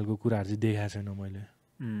भन्ने खालको कुराहरू चाहिँ देखाएको छैन मैले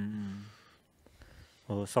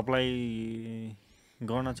सप्लाई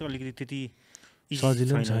गर्न चाहिँ अलिकति त्यति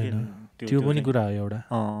सजिलो छैन त्यो पनि कुरा हो एउटा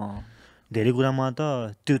धेरै कुरामा त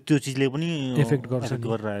त्यो चिजले पनि इफेक्ट गर्छ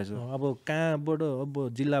गरिरहेछ अब कहाँबाट अब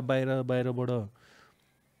जिल्ला बाहिरबाट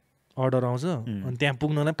अर्डर आउँछ अनि त्यहाँ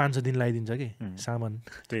पुग्नलाई 5-6 दिन लगाइदिन्छ कि सामान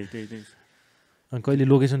त्यही अनि कहिले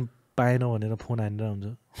लोकेसन पाएन भनेर फोन हानेर हुन्छ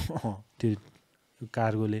त्यो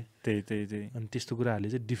कार्गोले त्यही अनि त्यस्तो कुराहरूले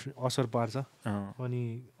चाहिँ असर पार्छ अनि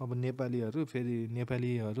अब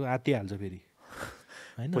नेपालीहरू आत्तिहाल्छ फेरि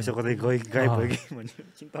होइन पैसा कतै गायब भयो कि भन्ने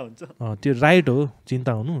चिन्ता हुन्छ त्यो राइट हो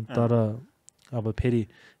चिन्ता हुनु तर अब फेरि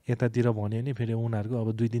यतातिर भन्यो भने फेरि उनीहरूको अब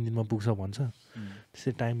 2-3 दिनमा पुग्छ भन्छ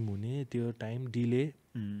त्यसै टाइम हुने त्यो टाइम डिले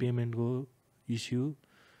पेमेन्टको इस्यु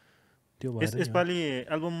त्यो भएर यसपालि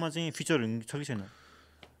एल्बममा चाहिँ फिचरहरू छ कि छैन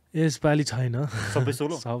यसपालि छैन सबै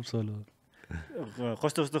सोलो सब सोलो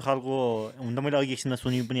कस्तो खालको हुन त मैले अघि एकछिनमा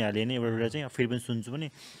सुनि पनि हालेँ नि एउटा चाहिँ फेरि पनि सुन्छु पनि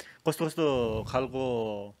कस्तो खालको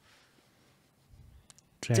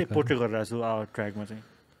चाहिँ पोर्ट्रेट गरिरहेको छु ट्र्याकमा चाहिँ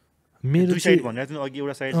मेरो साइड भनेर चाहिँ अघि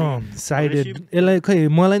एउटा साइडेड यसलाई खै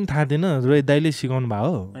मलाई पनि थाहा थिएन रोहित दाइले सिकाउनु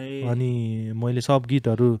भयो अनि मैले सब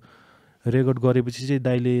गीतहरू रेकर्ड गरेपछि चाहिँ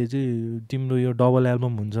दाइले चाहिँ तिम्रो यो डबल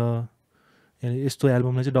एल्बम हुन्छ यस्तो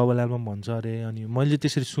एल्बमलाई चाहिँ डबल एल्बम भन्छ अरे अनि मैले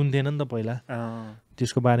त्यसरी सुन्थेन नि त पहिला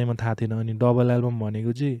त्यसको बारेमा थाहा थिएन अनि डबल एल्बम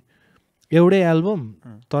भनेको चाहिँ एउटै एल्बम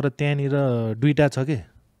तर त्यहाँनिर दुईटा छ के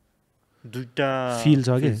दुईटा फिल छ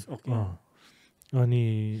के अनि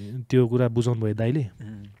त्यो कुरा बुझाउनु भयो दाइले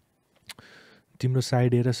तिम्रो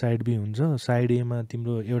साइड ए र साइड बी हुन्छ साइड एमा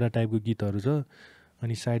तिम्रो एउटा टाइपको गीतहरू छ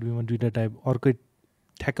अनि साइड बीमा दुईटा टाइप अर्कै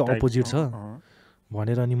ठ्याक्क अपोजिट छ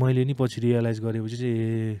भनेर अनि मैले नि पछि रियलाइज गरेपछि चाहिँ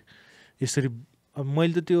ए यसरी अब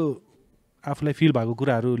मैले त त्यो आफूलाई फिल भएको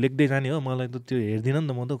कुराहरू लेख्दै जाने हो मलाई त त्यो हेर्दिनँ नि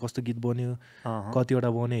त म त कस्तो गीत बन्यो कतिवटा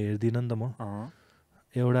बन्यो हेर्दिनँ नि त म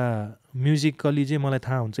एउटा म्युजिकली चाहिँ मलाई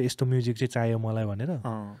थाहा हुन्छ यस्तो म्युजिक चाहिँ चाहियो मलाई भनेर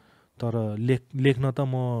तर लेख्न त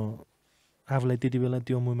म आफूलाई त्यति बेला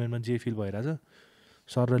त्यो मुमेन्टमा जे फिल भइरहेछ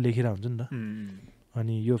सर लेखिरहेको हुन्छ नि त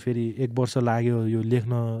अनि यो फेरि 1 वर्ष लाग्यो यो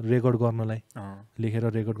लेख्न रेकर्ड गर्नलाई लेखेर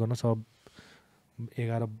रेकर्ड गर्न सब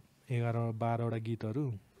 11-12वटा गीतहरू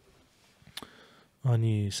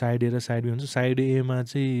अनि साइड ए र साइड बी हुन्छ साइड एमा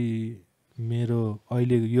चाहिँ मेरो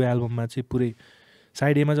अहिले यो एल्बममा चाहिँ पुरै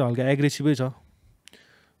साइड एमा चाहिँ हल्का एग्रेसिभै छ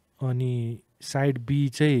अनि साइड बी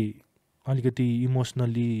चाहिँ अलिकति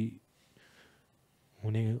इमोसनल्ली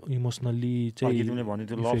चाहिँ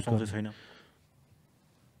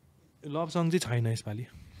लभ सङ चाहिँ छैन यसपालि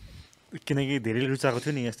किनकि धेरै रुचाएको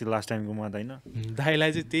थियो नि यस्तो लास्ट टाइमकोमा त होइन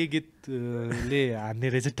दाइलाई चाहिँ त्यही गीतले हान्ने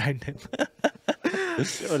रहेछ टाइम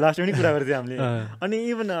लास्ट टाइम नि कुरा गरेको थियो हामीले अनि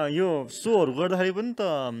इभन यो सोहरू गर्दाखेरि पनि त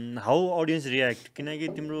हाउ अडियन्स रियाक्ट किनकि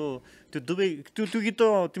तिम्रो त्यो दुवै त्यो गीत त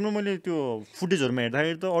तिम्रो मैले त्यो फुटेजहरूमा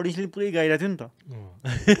हेर्दाखेरि त अडियन्सले पुरै गाइरहेको थियो नि त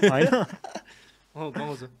होइन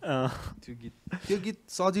गाउँछ त्यो गीत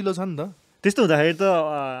सजिलो छ नि त त्यस्तो हुँदाखेरि त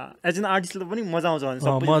एज एन आर्टिस्टलाई पनि मजा आउँछ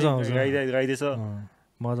गाइदिएछ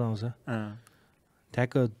मजा आउँछ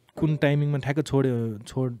ठ्याक्क कुन टाइमिङमा ठ्याक्क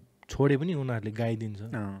छोडे पनि उनीहरूले गाइदिन्छ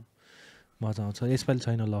मजा आउँछ यसपालि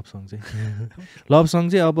छैन लभ सङ चाहिँ लभ सङ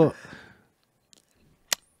चाहिँ अब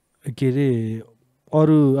के अरे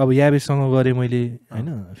अरू अब याबेससँग गरेँ मैले होइन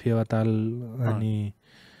फेवा ताल अनि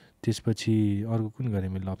त्यसपछि अर्को कुन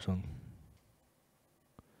गरेँ मैले लभ सङ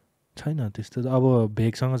छैन त्यस्तो अब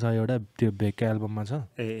भेगसँग छ एउटा त्यो भेगको एल्बममा छ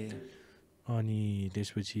अनि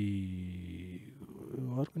त्यसपछि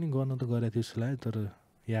अर्को नि गर्न त गरेको थियो जस्तो लाग्यो तर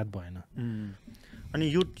याद भएन अनि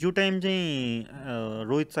यो टाइम चाहिँ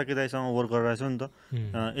रोहित साकेदाईसँग वर्क गरिरहेको छ नि त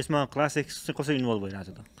यसमा क्लास एक्स चाहिँ कसरी इन्भल्भ भइरहेको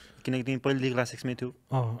छ त किनकि तिमी पहिलेदेखि क्लास एक्समै थियो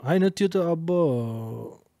होइन त्यो त अब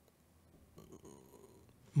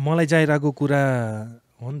मलाई चाहिरहेको कुरा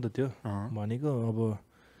हो नि त त्यो भनेको अब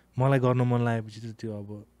मलाई गर्न मन लागेपछि त त्यो अब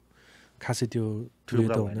खासै त्यो ठुलो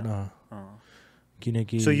त हुँदैन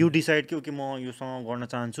किनकि सो यु डिसाइड कि ओके म योसँग गर्न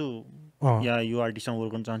चाहन्छु या यो आर्टिस्टसँग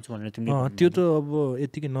वर्क गर्न चाहन्छु भनेर तिमीले त्यो त अब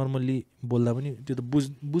यतिकै नर्मल्ली बोल्दा पनि त्यो त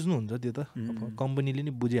बुझ्नुहुन्छ त्यो त कम्पनीले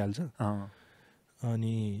नि बुझिहाल्छ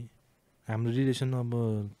अनि हाम्रो रिलेसन अब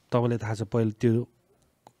तपाईँलाई थाहा छ पहिला त्यो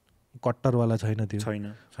कट्टरवाला छैन त्यो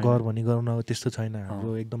गर भनी गरौँ न त्यस्तो छैन हाम्रो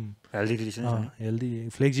एकदम हेल्दी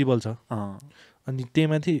फ्लेक्जिबल छ अनि त्यही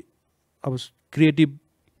माथि अब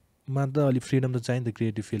क्रिएटिभमा त अलिक फ्रिडम त चाहियो नि त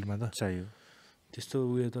क्रिएटिभ फिल्डमा त चाहियो त्यस्तो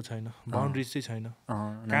उयो त छैन बााउन्ड्रिज चाहिँ छैन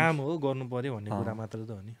काम हो गर्नु पर्यो भन्ने कुरा मात्र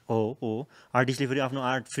त हो नि हो आर्टिस्टले फेरि आफ्नो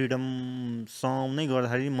आर्ट फ्रिडमसँग नै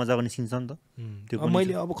गर्दाखेरि मजाको निस्किन्छ नि त त्यो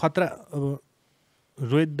मैले अब खतरा अब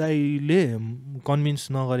रोहित दाईले कन्भिन्स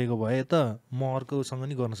नगरेको भए त म अर्कोसँग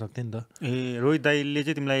नि गर्न सक्थेँ नि त रोहित दाईले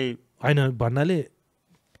चाहिँ तिमीलाई होइन भन्नाले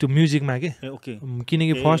त्यो म्युजिकमा के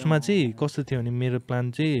किनकि फर्स्टमा चाहिँ कस्तो थियो भने मेरो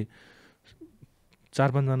प्लान चाहिँ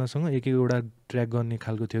 4-5 जनासँग एक-एकवटा ट्र्याक गर्ने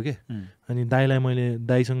खालको थियो कि अनि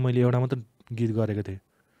दाईसँग मैले एउटा मात्र गीत गरेको थिएँ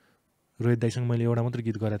रोहित दाईसँग मैले एउटा मात्र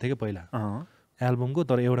गीत गरेको थिएँ कि पहिला एल्बमको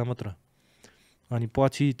तर एउटा मात्र अनि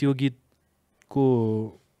पछि त्यो गीतको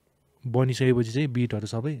बनिसकेपछि चाहिँ बिटहरू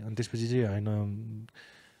सबै अनि त्यसपछि चाहिँ होइन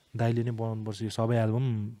दाईले नै बनाउनुपर्छ यो सबै एल्बम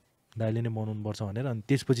दाईले नै बनाउनुपर्छ भनेर अनि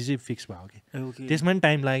त्यसपछि चाहिँ फिक्स भयो कि त्यसमा पनि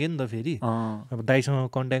टाइम लाग्यो नि त फेरि अब दाईसँग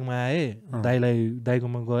कन्ट्याक्टमा आएँ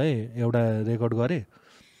दाईकोमा गएँ एउटा रेकर्ड गरेँ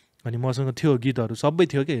अनि मसँग थियो गीतहरू सबै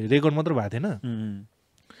थियो कि रेकर्ड मात्र भएको थिएन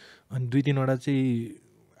अनि 2-3वटा चाहिँ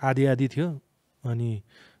आधी थियो अनि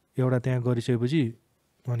एउटा त्यहाँ गरिसकेपछि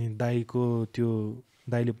अनि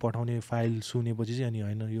दाईले पठाउने फाइल सुनेपछि चाहिँ अनि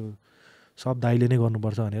होइन यो सब दाईले नै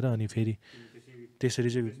गर्नुपर्छ भनेर अनि फेरि त्यसरी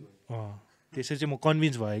चाहिँ म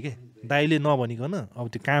कन्भिन्स भएँ कि दाईले नभनिकन अब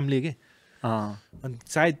त्यो कामले के अनि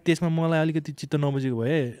सायद त्यसमा मलाई अलिकति चित्त नबुझेको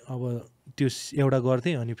भए अब त्यो एउटा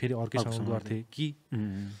गर्थेँ अनि फेरि अर्कैसँग गर्थेँ कि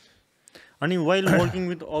अनि वाइल वर्किङ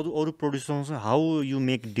विथ अरू producers how you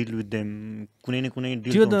make deal with them कुनै न कुनै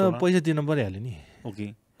डिल त्यो त पैसा दिन परिहाल्यो नि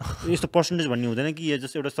ओके यस्तो पर्सेन्टेज भन्ने हुँदैन कि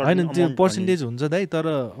जस्ट एउटा होइन त्यो पर्सेन्टेज हुन्छ दाइ तर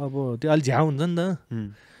अब त्यो अलिक झ्याउ हुन्छ नि त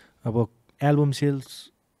अब एल्बम सेल्स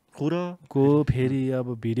को फेरि अब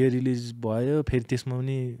भिडियो रिलिज भयो फेरि त्यसमा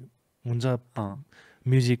पनि हुन्छ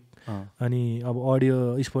म्युजिक अनि अब अडियो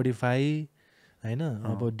स्पोटिफाई होइन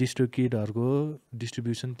अब डिस्ट्रिक्टहरूको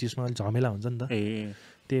डिस्ट्रिब्युसन त्यसमा अलिक झमेला हुन्छ नि त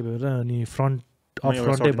त्यही भएर अनि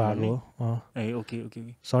फ्रन्टै भएको हो ओके ओके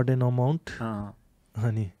सर्टेन अमाउन्ट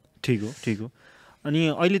अनि ठिक हो अनि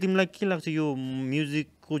अहिले तिमीलाई के लाग्छ यो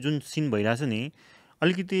म्युजिकको जुन सिन भइरहेछ नि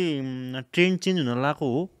अलिकति ट्रेन्ड चेन्ज हुन लागेको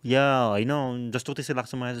हो या होइन जस्तो त्यसै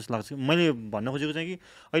लाग्छ मलाई जस्तो लाग्छ मैले भन्न खोजेको चाहिँ कि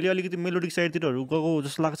अहिले अलिकति मेलोडिक साइडतिरहरू गएको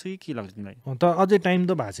जस्तो लाग्छ कि के लाग्छ तिमीलाई त अझै टाइम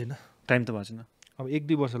त भएको छैन अब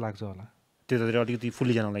 1-2 वर्ष लाग्छ होला त्यतातिर अलिकति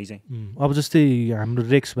फुल्ली जानलाई चाहिँ अब जस्तै हाम्रो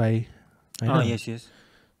रेक्स भाइ होइन यस यस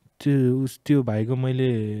त्यो भाइको मैले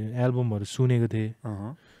एल्बमहरू सुनेको थिएँ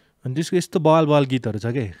अनि त्यसको यस्तो बवाल गीतहरू छ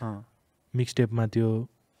के मिक्सटेपमा त्यो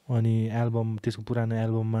अनि एल्बम त्यसको पुरानो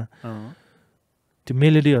एल्बममा त्यो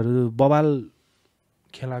मेलोडीहरू बवाल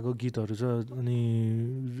खेलाको गीतहरू छ अनि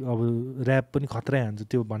अब ऱ्याप पनि खत्रै हान्छ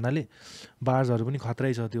त्यो भन्नाले बार्सहरू पनि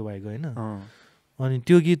खत्रै छ त्यो भाइको होइन अनि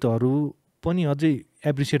त्यो गीतहरू पनि अझै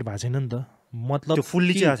एप्रिसिएट भएको छैन नि त मतलब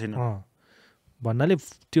फुल्ली चाहिँ छैन भन्नाले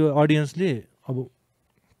त्यो अडियन्सले अब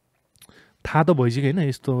थाहा त भइसक्यो होइन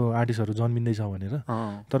यस्तो आर्टिस्टहरू जन्मिँदैछ भनेर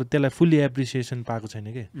तर त्यसलाई फुल्ली एप्रिसिएसन पाएको छैन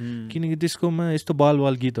कि किनकि त्यसकोमा यस्तो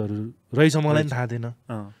बवाल गीतहरू रहेछ मलाई पनि थाहा थिएन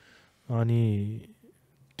अनि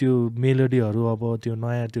त्यो मेलोडीहरू अब त्यो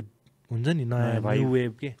नयाँ त्यो हुन्छ नि नयाँ न्यू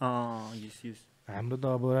वेभ के हाम्रो त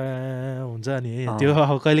अब हुन्छ नि त्यो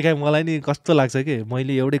अब कहिलेकाहीँ मलाई नि कस्तो लाग्छ कि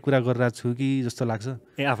मैले एउटै कुरा गरिरहेको छु कि जस्तो लाग्छ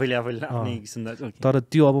आफैले तर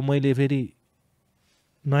त्यो अब मैले फेरि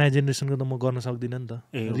नयाँ जेनेरेसनको त म गर्न सक्दिनँ नि त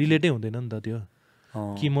रिलेटै हुँदैन नि त त्यो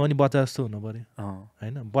कि म अनि बच्चा जस्तो हुनु पऱ्यो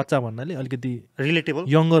होइन बच्चा भन्नाले अलिकति रिलेटेबल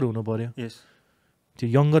यङ्गर हुनु पऱ्यो त्यो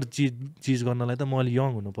यङ्गर चिज गर्नलाई त म अलिक यङ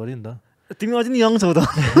हुनु पऱ्यो नि त तिमी अझै नि यङ छौ त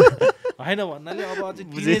होइन भन्नाले अब अझै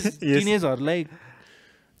टिनेजहरूलाई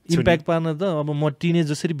इम्प्याक्ट पार्न त अब म टिनेज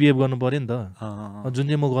जसरी बिहेभ गर्नु पऱ्यो नि त जुन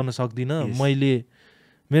चाहिँ म गर्न सक्दिनँ मैले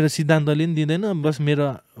मेरो सिद्धान्तले पनि दिँदैन बस मेरो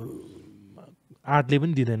आर्टले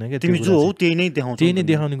पनि दिँदैन क्या तिमी जो हौ त्यही नै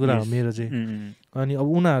देखाउने कुरा हो मेरो चाहिँ अनि अब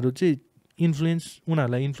उनीहरू चाहिँ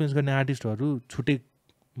उनीहरूलाई इन्फ्लुएन्स गर्ने आर्टिस्टहरू छुट्टै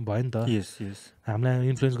भयो नि त हामीलाई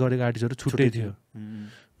इन्फ्लुएन्स गरेको आर्टिस्टहरू छुट्टै थियो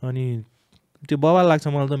अनि त्यो बवाल लाग्छ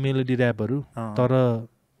मलाई त मेलोडी ऱ्यापहरू तर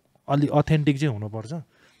अलि अथेन्टिक चाहिँ हुनुपर्छ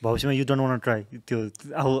भविष्यमा यु डोन्ट वान्ट ट्राई त्यो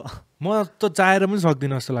अब म त चाहेर पनि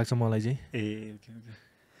सक्दिनँ जस्तो लाग्छ मलाई चाहिँ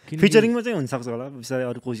फिचरिङमा चाहिँ हुनसक्छ होला बिस्तारै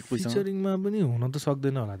अरू कोही फिचरिङमा पनि हुन त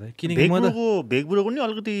सक्दैन होला त किनकि भेगबुढोको नि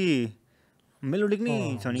अलिकति मेलोडिक नै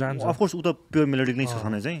छ नि अफकोर्स ऊ त प्योर मेलोडिक नै छ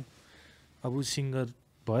चाहिँ अब सिङ्गर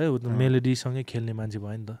भयो ऊ त मेलोडीसँगै खेल्ने मान्छे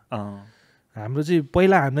भयो नि त हाम्रो चाहिँ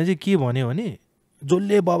पहिला हामीलाई चाहिँ के भन्यो भने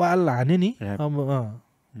जसले बवाल हान्यो नि अब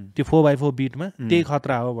त्यो 4x4 बिटमा त्यही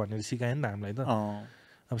खतरा हो भनेर सिकायो नि त हामीलाई त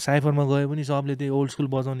अब साइफरमा गयो पनि सबले त्यही ओल्ड स्कुल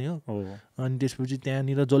बजाउने हो अनि त्यसपछि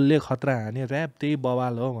त्यहाँनिर जसले खतरा हान्यो ऱ्याप त्यही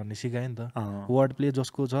बवाल हो भन्ने सिकायो नि त वर्ड प्ले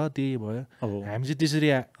जसको छ त्यही भयो हामी चाहिँ त्यसरी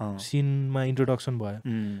सिनमा इन्ट्रोडक्सन भयो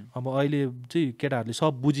अब अहिले चाहिँ केटाहरूले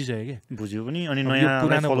सब बुझिसक्यो क्या बुझ्यो पनि अनि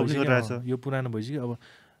नयाँ यो पुरानो भइसक्यो अब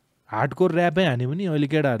हार्डकोर ऱ्यापै हान्यो भने अहिले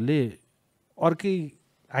केटाहरूले अर्कै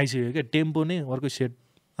आइसक्यो क्या टेम्पो नै अर्कै सेट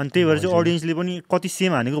अनि त्यही भएर चाहिँ अडियन्सले पनि कति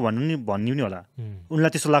सेम हानेको भन्ने पनि होला उनलाई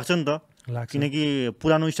त्यस्तो लाग्छ नि त किनकि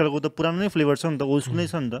पुरानो स्टाइलको त पुरानो नै फ्लेभर छ नि त ओल्ड स्कुल नै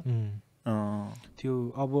छ नि त त्यो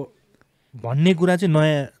अब भन्ने कुरा चाहिँ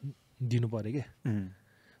नयाँ दिनु पऱ्यो क्या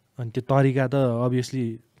अनि त्यो तरिका त अभियसली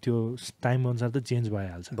त्यो टाइम अनुसार त चेन्ज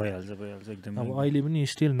भइहाल्छ एकदम अब अहिले पनि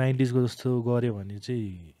स्टिल 90s को जस्तो गऱ्यो भने चाहिँ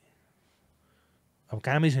अब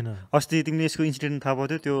कामै छैन अस्ति तिमीले यसको इन्सिडेन्ट थाहा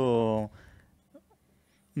पाउँथ्यो त्यो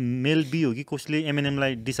मेल बी हो कि कसले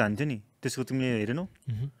एमएनएमलाई डिस हान्थ्यो नि त्यसको तिमीले हेरेनौ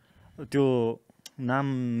त्यो नाम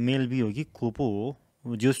मेल बी हो कि को पो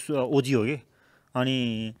हो जो ओजी हो कि अनि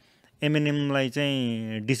एमएनएमलाई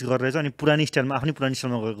चाहिँ डिस गरेर चाहिँ अनि पुरानो स्टाइलमा आफ्नै पुरानो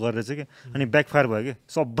स्टाइलमा गरेर चाहिँ क्या अनि ब्याकफायर भयो कि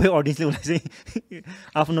सबै अडियन्सले उसलाई चाहिँ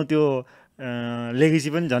आफ्नो त्यो लेगेसी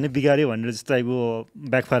पनि झनै बिगाऱ्यो भनेर जस्तो टाइपको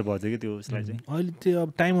ब्याकफायर भयो कि त्यो उसलाई चाहिँ अहिले त्यो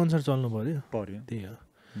अब टाइम अनुसार चल्नु पर्यो त्यही हो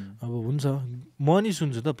अब हुन्छ म नि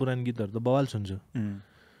सुन्छु त पुरानो गीतहरू त बवाल सुन्छु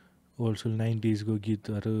ओल्ड स्कुल 90s को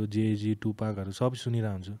गीतहरू जेजी टुपाकहरू सब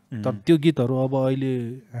सुनिरहेको हुन्छु तर त्यो गीतहरू अब अहिले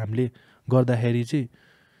हामीले गर्दाखेरि चाहिँ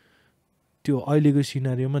त्यो अहिलेको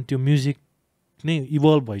सिनारीमा त्यो म्युजिक नै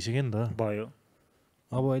इभल्भ भइसक्यो नि त भयो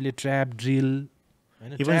अब अहिले ट्र्याप ड्रिल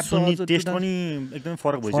टेस्ट पनि एकदम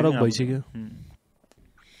फरक भइसक्यो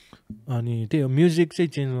अनि त्यही हो म्युजिक चाहिँ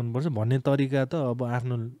चेन्ज गर्नुपर्छ भन्ने तरिका त अब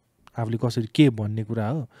आफ्नो आफूले कसरी के भन्ने कुरा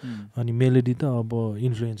हो अनि मेलोडी त अब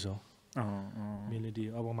इन्फ्लुएन्स हो मेलोडी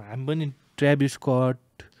अब हामी पनि ट्रेभिस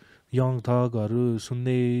स्कट यङ थगहरू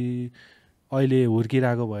सुन्दै अहिले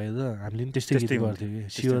हुर्किरहेको भए त हामीले पनि त्यस्तै गीत गर्थ्यो कि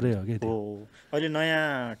स्योरै हो कि हो अहिले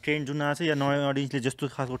नयाँ ट्रेन्ड जुन आएको छ या नयाँ अडियन्सले जस्तो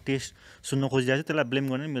खालको टेस्ट सुन्न खोजिरहेको छ त्यसलाई ब्लेम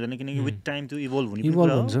गर्न पनि मिल्दैन किनकि विथ टाइम त्यो इभल्भ हुने पनि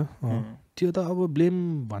कुरा हुन्छ त्यो त अब ब्लेम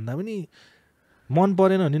भन्दा पनि मन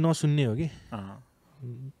परेन भने नसुन्ने हो कि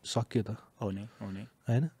सक्यो त हो नि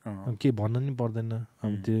होइन के भन्नु नि पर्दैन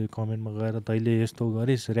अब त्यो कमेन्टमा गएर तैँले यस्तो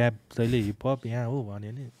गरिस् ऱ्याप तैँले हिपहप यहाँ हो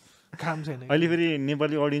भन्यो नि काम छैन अहिले फेरि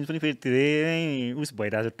नेपाली अडियन्स पनि फेरि धेरै उस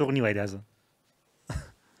भइरहेछ टोक्नी भइरहेछ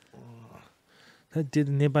त्यो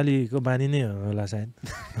नेपालीको बानी नै होला सायद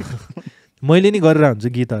मैले नि गरेर हुन्छु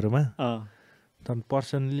गीतहरूमा तर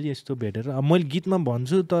पर्सनली यस्तो भेटेर अब मैले गीतमा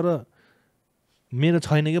भन्छु तर मेरो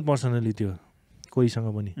छैन क्या पर्सनली त्यो कोहीसँग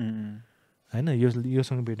पनि होइन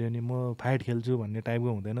योसँग भेट्यो भने म फाइट खेल्छु भन्ने टाइपको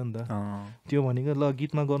हुँदैन नि त त्यो भनेको ल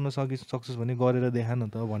गीतमा गर्न सक्छस् भने गरेर देखा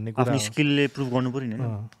न त भन्ने कुरा स्किलले प्रुभ गर्नु पर्यो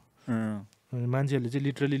नि मान्छेहरूले चाहिँ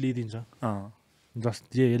लिटरली लिइदिन्छ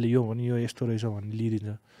जे यसले यो भने यो यस्तो रहेछ भन्ने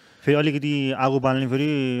लिइदिन्छ फेरि अलिकति आगो बाल्ने फेरि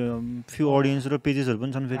फ्यु अडियन्स र पेजेसहरू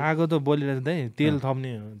पनि छन् फेरि आगो त बोलिरहेछ दाइ तेल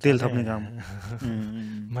थप्ने काम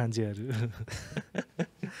मान्छेहरू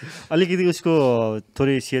अलिकति उसको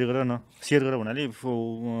थोरै सेयर गर भन्नाले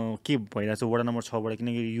के भइरहेछ वडा नम्बर 6 बाट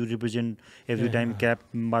किनकि यु रिप्रेजेन्ट एभ्री टाइम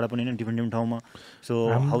क्यापबाट पनि होइन डिफ्रेन्ट ठाउँमा सो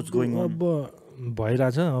हाउज गोइङ अब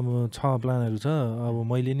भइरहेछ अब 6 प्लानहरू छ अब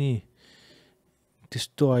मैले नि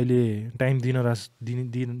त्यस्तो अहिले टाइम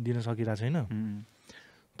दिन सकिरहेको छैन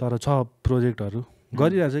तर 6 प्रोजेक्टहरू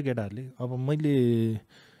गरिरहेछ केटाहरूले अब मैले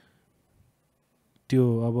त्यो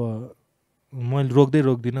अब मैले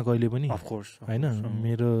रोक्दिनँ कहिले पनि अफकोर्स होइन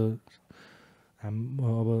मेरो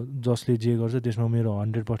अब जसले जे गर्छ त्यसमा मेरो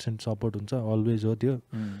 100% सपोर्ट हुन्छ अलवेज हो त्यो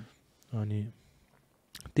अनि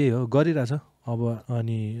त्यही हो गरिरहेछ अब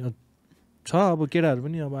अनि छ अब केटाहरू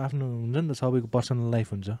पनि अब आफ्नो हुन्छ नि त सबैको पर्सनल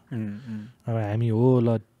लाइफ हुन्छ अब हामी हो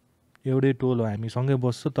ल एउटै टोल हो हामी सँगै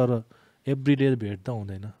बस्छ तर एभ्री डे भेट त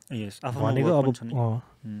हुँदैन भनेको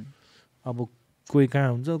अब कोही कहाँ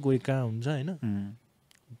हुन्छ होइन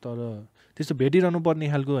तर त्यस्तो भेटिरहनु पर्ने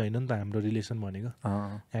खालको होइन नि त हाम्रो रिलेसन भनेको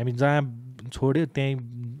हामी जहाँ छोड्यो त्यहीँ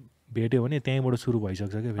भेट्यो भने त्यहीँबाट सुरु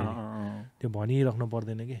भइसक्छ क्या फेरि त्यो भनिराख्नु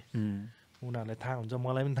पर्दैन कि उनीहरूलाई थाहा हुन्छ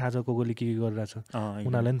मलाई पनि थाहा छ कोले के गरिरहेछ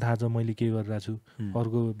उनीहरूलाई पनि थाहा छ मैले के गरिरहेको छु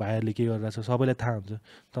अर्को भाइहरूले के गरिरहेछ सबैलाई थाहा हुन्छ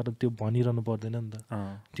तर त्यो भनिरहनु पर्दैन नि त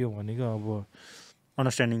त्यो भनेको अब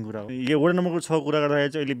अन्डरस्ट्यान्डिङ कुरा हो यो वडा नम्बरको 6 कुरा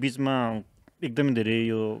गर्दाखेरि चाहिँ अहिले बिचमा एकदमै धेरै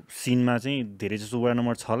यो सिनमा चाहिँ धेरै जस्तो वडा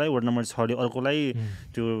नम्बर 6 लाई वडा नम्बर 6 ले अर्कोलाई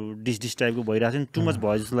त्यो डिस टाइपको भइरहेको थियो टु मच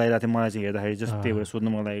भयो जस्तो लागिरहेको थियो मलाई चाहिँ हेर्दाखेरि जस्तो त्यही भएर सोध्नु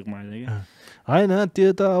मन लागेको मलाई चाहिँ होइन त्यो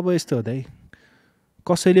त अब यस्तो हो दाइ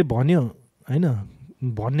कसैले भन्यो होइन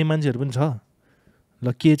भन्ने मान्छेहरू पनि छ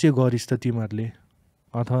ल के चाहिँ गरिस् त तिमीहरूले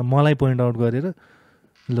अथवा मलाई पोइन्ट आउट गरेर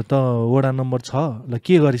ल त वडा नम्बर 6 ल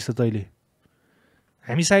के गरिस् त तैँले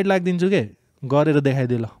हामी साइड लाग्दिन्छु के गरेर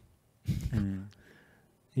देखाइदिए ल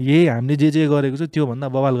यही हामीले जे गरेको छ त्योभन्दा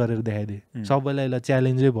बवाल गरेर देखाइदिए सबैलाई ल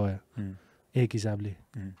च्यालेन्जै भयो एक हिसाबले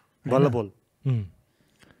बल्ल बोल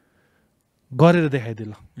गरेर देखाइदिए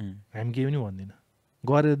ल हामी केही पनि भन्दैन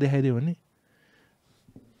गरेर देखाइदियो भने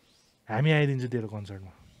हामी आइदिन्छु तेरो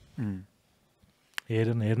कन्सर्टमा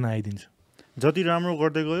हेर्न आइदिन्छु जति राम्रो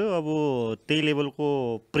गर्दै गयो अब त्यही लेभलको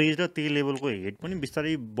प्रेज र त्यही लेभलको हेट पनि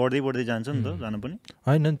बिस्तारै बढ्दै जान्छ नि त जान पनि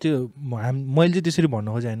होइन त्यो मैले चाहिँ त्यसरी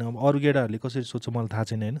भन्न खोजेँ होइन अब अरू केटाहरूले कसरी सोध्छ मलाई थाहा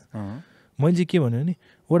छैन होइन मैले चाहिँ के भन्यो भने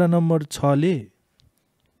वडा नम्बर 6 ले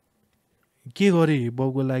के गर्यो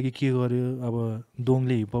हिपहपको लागि के गर्यो अब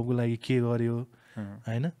दोङले हिपहपको लागि के गर्यो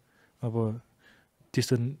होइन अब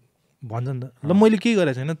त्यस्तो भन्छ नि त ल मैले के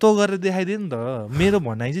गरेको छैन तँ गरेर देखाइदियो नि त मेरो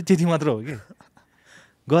भनाइ चाहिँ त्यति मात्र हो कि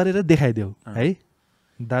गरेर देखाइदेऊ है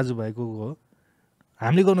दाजुभाइको हो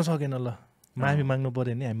हामीले गर्न सकेन ल माफी माग्नु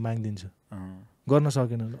पऱ्यो भने हामी मागिदिन्छु गर्न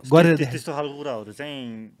सकेन ल गरेर त्यस्तो खालको कुराहरू चाहिँ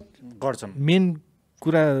गर्छन् मेन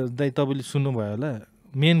कुरा दाइ तपाईँले सुन्नुभयो होला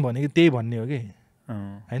मेन भनेको त्यही भन्ने हो कि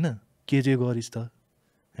होइन के चाहिँ गरिस् त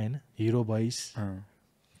होइन हिरो भइस्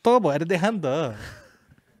त भएर देखा नि त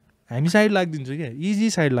हामी साइड लाग्दिन्छु क्या इजी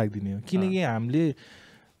साइड लाग्दिने हो किनकि हामीले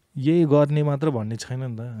यही गर्ने मात्र भन्ने छैन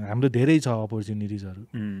नि त हाम्रो धेरै छ अपर्च्युनिटिजहरू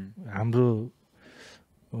हाम्रो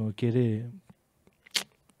के अरे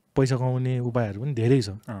पैसा कमाउने उपायहरू पनि धेरै छ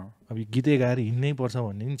अब गीतै गाएर हिँड्नै पर्छ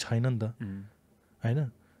भन्ने पनि छैन नि त होइन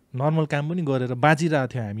नर्मल काम पनि गरेर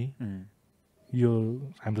बाँचिरहेको थियो हामी यो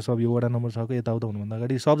हाम्रो सब यो वडा नम्बर 6 को यताउता हुनुभन्दा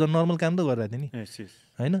अगाडि सबजना नर्मल काम त गरिरहेको थियो नि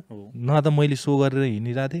होइन न त मैले सो गरेर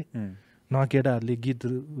हिँडिरहेको थिएँ न केटाहरूले गीत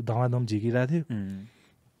धमाधम झिकिरहेको थियो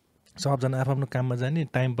सबजना आफ्नो काममा जाने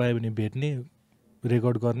टाइम पायो भने भेट्ने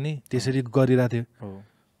रेकर्ड गर्ने त्यसरी गरिरहेको थियो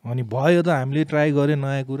अनि भयो त हामीले ट्राई गऱ्यो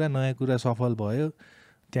नयाँ कुरा सफल भयो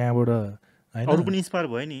त्यहाँबाट अरू पनि इन्स्पायर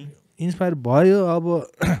भयो नि इन्स्पायर भयो अब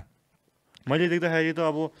मैले देख्दाखेरि त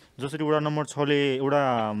अब जसरी वडा नम्बर 6 ले एउटा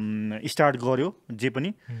स्टार्ट गर्यो जे पनि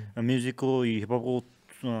म्युजिकको हिपहपको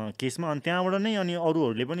केसमा, अनि त्यहाँबाट नै अनि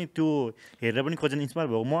अरूहरूले पनि त्यो हेरेर पनि कतिजना इन्सपायर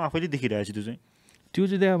भएको म आफैले देखिरहेको छु। त्यो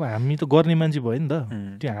चाहिँ अब हामी त गर्ने मान्छे भयो नि त,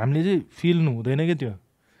 त्यो हामीले चाहिँ फिल हुँदैन क्या त्यो,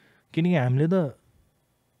 किनकि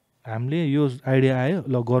हामीले यो आइडिया आयो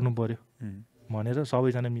ल गर्नु पऱ्यो भनेर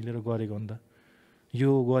सबैजना मिलेर गरेको हो नि त। यो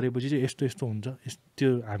गरेपछि चाहिँ यस्तो यस्तो हुन्छ, त्यो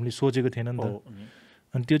हामीले सोचेको थिएन नि त।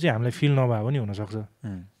 अनि त्यो चाहिँ हामीलाई फिल नभए पनि हुनसक्छ,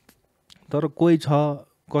 तर कोही छ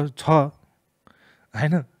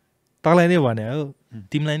होइन, तँलाई नै भने हो,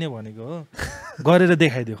 तिमीलाई नै भनेको हो, गरेर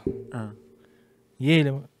देखाइदियो, यही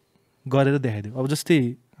गरेर देखाइदियो। अब जस्तै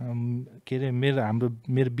के अरे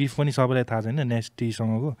मेरो बिफ पनि सबैलाई थाहा छैन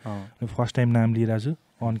नेस्टीसँगको, फर्स्ट टाइम नाम लिइरहेको छु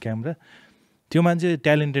अन क्यामेरा। त्यो मान्छे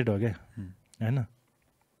ट्यालेन्टेड हो क्या होइन,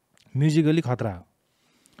 म्युजिकली खतरा हो,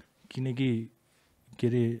 किनकि के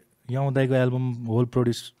अरे यहाँ दाइको एल्बम होल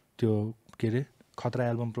प्रोड्युस, त्यो के अरे खतरा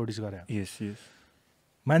एल्बम प्रोड्युस गरे।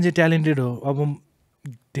 मान्छे ट्यालेन्टेड हो। अब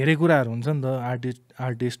धेरै कुराहरू हुन्छ नि त,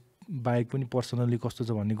 आर्टिस्ट बाहेक पनि पर्सनल्ली कस्तो छ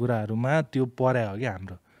भन्ने कुराहरूमा त्यो पर्या हो क्या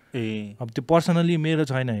हाम्रो। अब त्यो पर्सनल्ली मेरो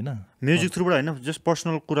छैन होइन, म्युजिक थ्रुबाट होइन, जस्ट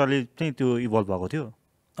पर्सनल कुराले चाहिँ त्यो इभल्भ भएको थियो।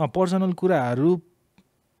 पर्सनल कुराहरू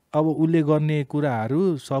अब उसले गर्ने कुराहरू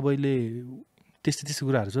सबैले त्यस्तो त्यस्तो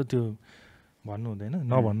कुराहरू छ, त्यो भन्नु हुँदैन,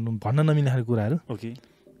 भन्न नमिल्ने खालको कुराहरू।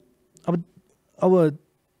 अब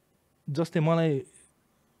जस्तै मलाई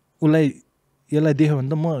उसलाई यसलाई देख्यो भने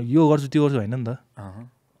त म यो गर्छु त्यो गर्छु होइन नि त,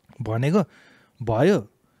 भनेको भयो,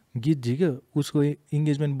 गीत झिक्यो, उसको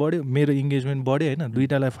इङ्गेजमेन्ट बढ्यो, मेरो इङ्गेजमेन्ट बढ्यो होइन,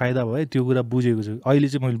 दुइटालाई फाइदा भयो, त्यो कुरा बुझेको छु। अहिले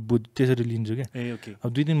चाहिँ मैले त्यसरी लिन्छु क्या। अब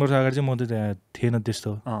 2-3 वर्ष अगाडि चाहिँ म त थिएन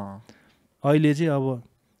त्यस्तो। अहिले चाहिँ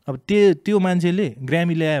अब त्यो मान्छेले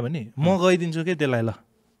ग्रामी ल्यायो भने म गइदिन्छु क्या त्यसलाई, ल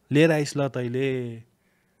लिएर आइस् ल तैँले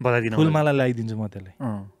फुलमाला लगाइदिन्छु म त्यसलाई।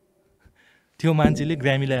 त्यो मान्छेले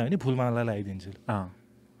ग्रामी ल्यायो भने फुलमाला लगाइदिन्छु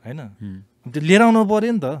होइन, त्यो लिएर आउनु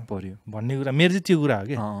पऱ्यो नि त भन्ने कुरा मेरो चाहिँ त्यो कुरा हो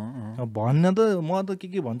क्या। अब भन्न त म त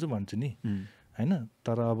के भन्छु नि होइन,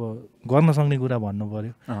 तर अब गर्न सक्ने कुरा भन्नु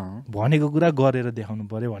पऱ्यो, भनेको कुरा गरेर देखाउनु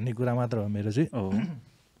पऱ्यो भन्ने कुरा मात्र हो मेरो चाहिँ।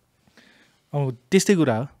 अब त्यस्तै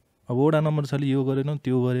कुरा हो। अब वडा नम्बर 6 ले यो गरेन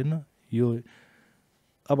त्यो गरेन, यो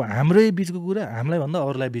अब हाम्रै बिचको कुरा हामीलाई भन्दा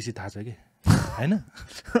अरूलाई बेसी थाहा छ कि होइन।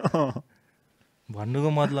 भन्नुको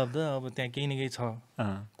मतलब त अब त्यहाँ केही न केही छ,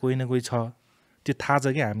 कोही न कोही छ, त्यो थाहा छ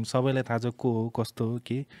कि हामी सबैलाई थाहा छ को हो कस्तो हो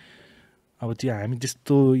के। अब त्यो हामी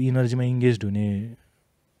त्यस्तो इनर्जीमा इङ्गेज हुने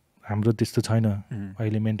हाम्रो त्यस्तो छैन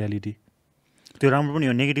अहिले मेन्टालिटी। त्यो राम्रो पनि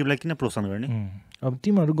हो, नेगेटिभलाई किन प्रोत्साहन गर्ने। अब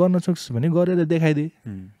तिमीहरू गर्न सक्छस् भने गरेर देखाइदिए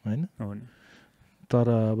होइन, तर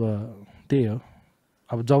अब त्यही हो,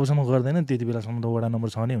 अब जबसम्म गर्दैन त्यति बेलासम्म त वडा नम्बर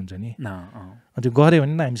 6 नै हुन्छ नि। त्यो गऱ्यो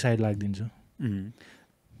भने त हामी साइड लाग्दिन्छौँ।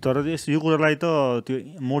 तर यो कुरालाई त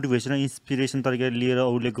त्यो मोटिभेसन इन्सपिरेसन तरिकाले लिएर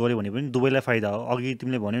अरूले गर्यो भने पनि दुवैलाई फाइदा हो। अघि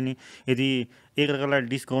तिमीले भन्यौ नि, यदि एकअर्कालाई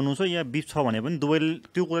डिस गर्नु छ या बिफ छ भने पनि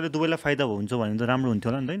त्यो कुराले दुवैलाई फाइदा हुन्छ भने त राम्रो हुन्थ्यो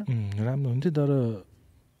होला नि त होइन। राम्रो हुन्थ्यो, तर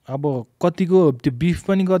अब कतिको त्यो बिफ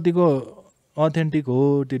पनि कतिको अथेन्टिक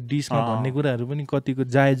हो, त्यो डिसमा भन्ने कुराहरू पनि कतिको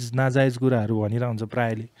जायज नाजायज कुराहरू भनिरहेको हुन्छ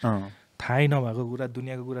प्रायःले, थाहै नभएको कुरा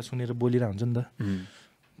दुनियाँको कुरा सुनेर बोलिरहेको हुन्छ नि त।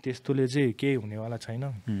 त्यस्तोले चाहिँ केही हुनेवाला छैन,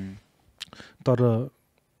 तर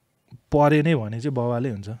परे नै भने चाहिँ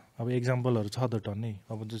बवालै हुन्छ। अब एक्जाम्पलहरू छ त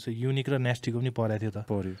टन्नै, अब जस्तै युनिक र नेस्टीको पनि परेको थियो त,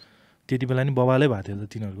 त्यति बेला नि बवालै भएको थियो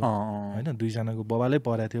त तिनीहरूको होइन, दुईजनाको बवालै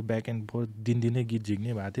परेको थियो, ब्याक एन्ड फोर्थ दिनदिनै गीत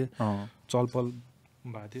झिक्ने भएको थियो, चलपल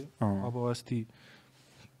भएको थियो। अब अस्ति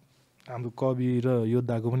हाम्रो कवि र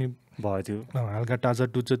योद्धाको पनि भएको थियो, हल्का टाचा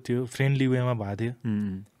टुच्चा थियो, फ्रेन्डली वेमा भएको थियो,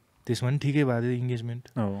 त्यसमा पनि ठिकै भएको थियो इङ्गेजमेन्ट।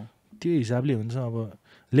 त्यो हिसाबले हुन्छ, अब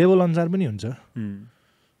लेभल अनुसार पनि हुन्छ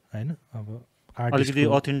होइन। अब अलिकति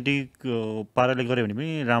अथेन्टिक पाराले गऱ्यो भने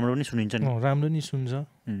पनि राम्रो पनि सुनिन्छ नि, राम्रो नि सुन्छ।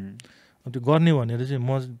 त्यो गर्ने भनेर चाहिँ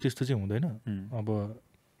म त्यस्तो चाहिँ हुँदैन। अब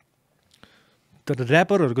तर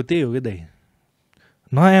ऱ्यापरहरूको त्यही हो क्या दाइ,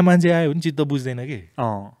 नयाँ मान्छे आयो भने चित्त बुझ्दैन कि,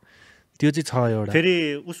 त्यो चाहिँ छ एउटा।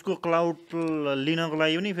 फेरि उसको क्लाउड लिनको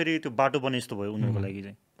लागि पनि फेरि त्यो बाटो बने जस्तो भयो उनीहरूको लागि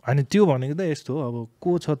चाहिँ। होइन त्यो भनेको त यस्तो हो, अब को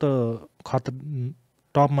छ त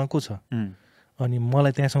टपमा को छ, अनि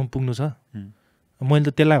मलाई त्यहाँसम्म पुग्नु छ, मैले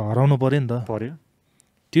त त्यसलाई हराउनु पऱ्यो नि त,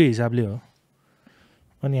 त्यो हिसाबले हो।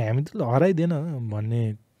 अनि हामी त हराइदिएन भन्ने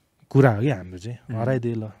कुरा हो कि हाम्रो चाहिँ,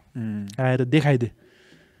 हराइदिए ल आएर देखाइदिए,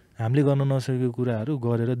 हामीले गर्न नसकेको कुराहरू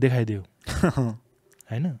गरेर देखाइदियो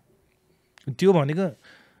होइन। त्यो भनेको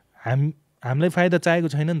हामीलाई फाइदा चाहिएको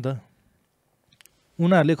छैन नि त,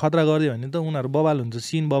 उनीहरूले खतरा गरिदियो भने त उनीहरू बवाल हुन्छ,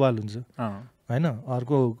 सिन बवाल हुन्छ होइन,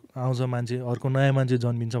 अर्को आउँछ मान्छे, अर्को नयाँ मान्छे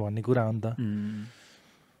जन्मिन्छ भन्ने कुरा हो नि त,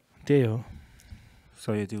 त्यही हो।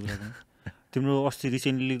 सही त्यो कुरा। तिम्रो अस्ति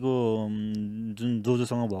रिसेन्टलीको जुन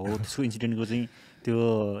जोसँग भएको त्यसको इन्सिडेन्टको चाहिँ त्यो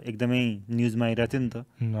एकदमै न्युजमा आइरहेको थियो नि त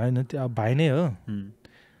होइन त्यो अब भाइ नै हो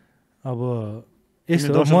अब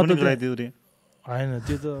यसो म त गराइदियो रे होइन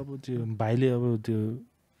त्यो त अब त्यो भाइले अब त्यो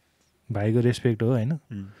भाइको रेस्पेक्ट हो होइन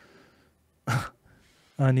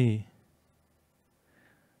अनि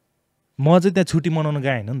म चाहिँ त्यहाँ छुट्टी मनाउन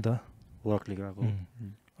गएँ होइन नि त वर्कले गएको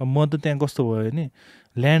अब म त त्यहाँ कस्तो भयो भने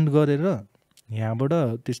ल्यान्ड गरेर यहाँबाट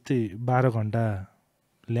त्यस्तै 12 घन्टा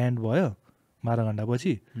ल्यान्ड भयो 12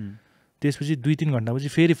 घन्टापछि त्यसपछि 2-3 घन्टापछि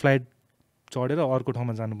फेरि फ्लाइट चढेर अर्को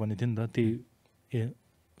ठाउँमा जानुपर्ने थियो नि त त्यही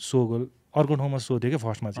सोको अर्को ठाउँमा सो थियो क्या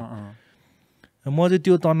फर्स्टमा चाहिँ म चाहिँ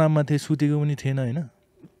त्यो तनावमा थिएँ सुतेको पनि थिएन होइन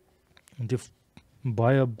त्यो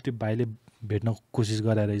भयो त्यो भाइले भेट्न कोसिस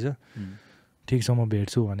गरे रहेछ ठिकसँग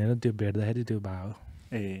भेट्छु भनेर त्यो भेट्दाखेरि त्यो भयो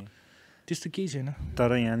ए त्यस्तो केही छैन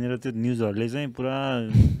तर यहाँनिर त्यो न्युजहरूले चाहिँ पुरा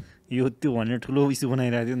यो त्यो भनेर ठुलो इस्यु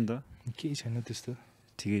बनाइरहेको थियो नि त केही छैन त्यस्तो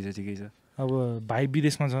ठिकै छ अब भाइ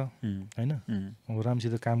विदेशमा छ होइन अब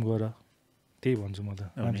राम्रोसित काम गर त्यही भन्छु म त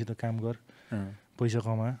राम्रोसित काम गर पैसा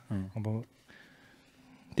कमा अब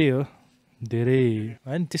त्यही हो धेरै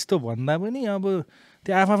होइन त्यस्तो भन्दा पनि अब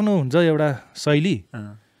त्यो आफ्नो हुन्छ एउटा शैली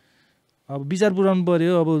अब विचार पुऱ्याउनु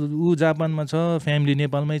पऱ्यो अब ऊ जापानमा छ फ्यामिली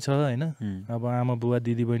नेपालमै छ होइन अब आमा बुवा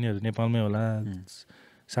दिदी बहिनीहरू नेपालमै होला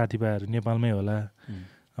साथीभाइहरू नेपालमै होला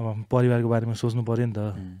अब परिवारको बारेमा सोच्नु पऱ्यो नि त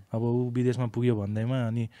अब ऊ विदेशमा पुग्यो भन्दैमा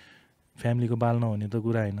अनि फ्यामिलीको बाल नहुने त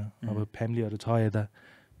कुरा होइन अब फ्यामिलीहरू छ यता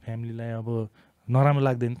फ्यामिलीलाई अब नराम्रो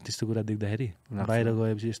लाग्दैन त्यस्तो कुरा देख्दाखेरि बाहिर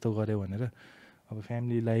गएपछि यस्तो गऱ्यो भनेर अब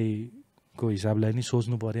फ्यामिलीलाई को हिसाबलाई नि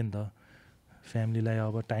सोच्नु पऱ्यो नि त फ्यामिलीलाई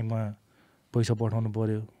अब टाइममा पैसा पठाउनु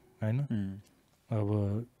पऱ्यो होइन अब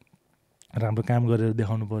राम्रो काम गरेर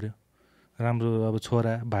देखाउनु पऱ्यो राम्रो अब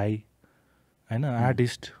छोरा भाइ होइन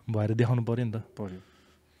आर्टिस्ट भएर देखाउनु पऱ्यो नि त पऱ्यो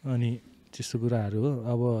अनि त्यस्तो कुराहरू हो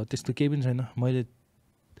अब त्यस्तो केही पनि छैन मैले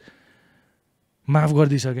माफ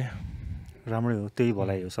गरिदिइसकेँ राम्रै हो त्यही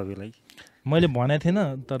भलाइ हो सबैलाई मैले भनेको थिएन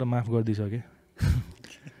तर माफ गरिदिइसकेँ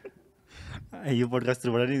यो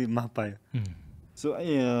पोडकास्टबाट नि माफ पायो सो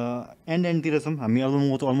एन्डतिर छौँ हामी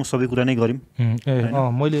एल्बमको त अलमोस्ट सबै कुरा नै गऱ्यौँ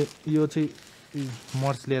मैले यो चाहिँ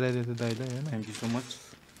मर्च लिएर आइदिएको थिएँ दाइलाई होइन थ्याङ्क यू सो मच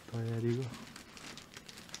तयारीको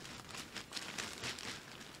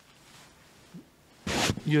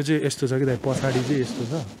यो चाहिँ यस्तो छ कि दाइ पछाडि चाहिँ यस्तो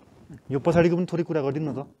छ यो पछाडिको पनि थोरै कुरा गरिदिउँ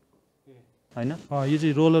न त होइन यो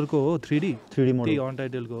चाहिँ रोलरको हो 3D मोड त्यही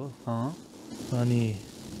अनटाइटलको हो अनि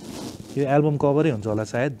यो एल्बम कभरै हुन्छ होला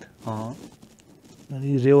सायद अनि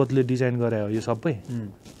रेवतले डिजाइन गरे हो यो सबै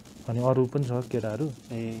अनि अरू पनि छ केटाहरू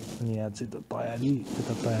अनि यहाँ चाहिँ त तयारी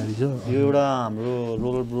त्यता तयारी छ यो एउटा हाम्रो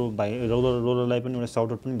रोलर ब्रो भाइ रोलरलाई पनि एउटा साउट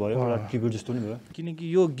आउट पनि भयो एउटा ट्रिब्युट जस्तो पनि भयो किनकि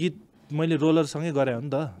यो गीत मैले रोलरसँगै गरेँ हो नि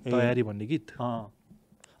त तयारी भन्ने गीत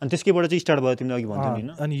अनि त्यसकैबाट चाहिँ स्टार्ट भयो तिमीले अघि भन्थ्यौ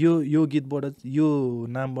नि अनि यो गीतबाट यो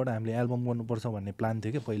नामबाट हामीले एल्बम गर्नुपर्छ भन्ने प्लान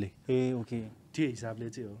थियो क्या पहिले ओके त्यो हिसाबले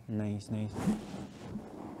चाहिँ हो नाइस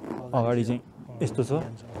अगाडि चाहिँ यस्तो छ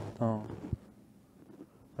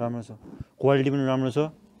राम्रो छ क्वालिटी पनि राम्रो छ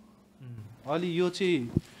अलि यो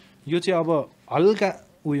चाहिँ अब हल्का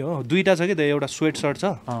उयो हो दुईवटा छ कि त एउटा स्वेट सर्ट छ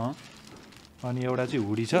अनि एउटा चाहिँ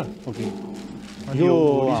हुडी छ ओके यो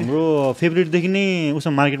हाम्रो फेब्रुअरीदेखि नै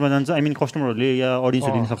उसमा मार्केटमा जान्छ आई मिन कस्टमरहरूले या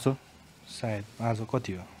अडियन्सहरूले लिन सक्छ सायद आज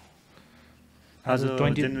कति हो आज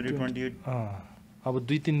जनवरी 28 अब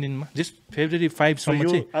 2-3 दिनमा जस्ट फेब्रुअरी 5 सम्म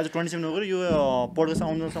चाहिँ आज 27 हो यो पडकास्ट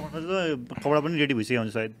आउनुसम्म त कपडा पनि रेडी भइसक्यो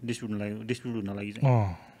हुन्छ सायद डिस्ट्रिब्युट हुन लागि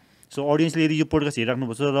चाहिँ सो अडियन्सले यदि यो पोडकास्ट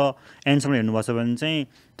हेरिराख्नुपर्छ र एन्डसम्म हेर्नुभएको छ भने चाहिँ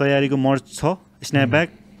तयारीको मर्च छ स्न्यापब्याक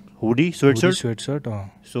हुडी स्वेट सर्ट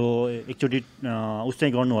सो एकचोटि उस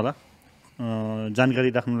चाहिँ गर्नु होला जानकारी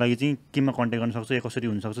राख्नु लागि चाहिँ केमा कन्ट्याक्ट गर्न सक्छ या कसरी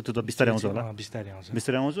हुनसक्छ त्यो त बिस्तारै आउँछ होला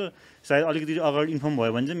बिस्तारै आउँछ सायद अलिकति अगाडि इन्फर्म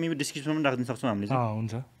भयो भने चाहिँ मेबी डिस्क्रिप्सनमा पनि राखिदिन सक्छौँ हामीले चाहिँ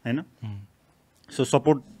हुन्छ होइन सो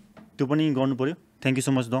सपोर्ट त्यो पनि गर्नु पऱ्यो थ्याङ्क यू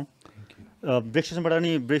सो मच दङ ब्रेकस्टेसनबाट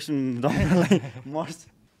नि दङलाई मर्च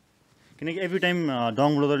किनकि एभ्री टाइम डङ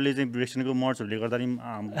ब्रदरले चाहिँ ब्रेकस्टेसनको मर्चहरूले गर्दा नि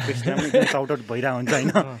ब्रेकस्टेसनमा पनि साउट आउट भइरहेको हुन्छ होइन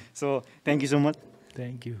so thank you so much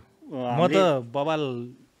thank you म त बबाल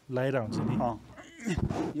लगाएर हुन्छ नि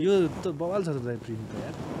यो त बबाल छ त प्रिन्ट त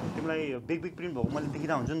यार तिमीलाई बिग प्रिन्ट भएको मैले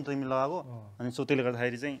देखिरहेको हुन्छु नि तिमीले लगाएको अनि सो त्यसले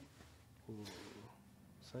गर्दाखेरि चाहिँ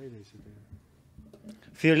सही रहेछ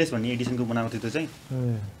फियरलेस भन्ने एडिसनको बनाएको थियो त्यो चाहिँ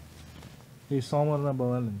ए समरमा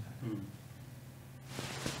बबाल हुन्छ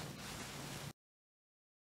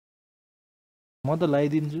म त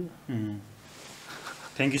लगाइदिन्छु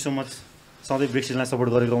थ्याङ्क यू सो मच सधैँ ब्रेकस्टेसनलाई सपोर्ट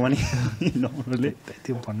गरेकोमा नि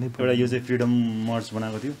त्यो भन्नै एउटा यो चाहिँ फ्रिडम मर्च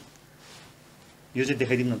बनाएको थियो यो चाहिँ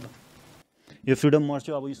देखाइदिउँ न त यो फ्रिडम मर्च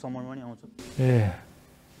चाहिँ अब यो समरमा नि आउँछ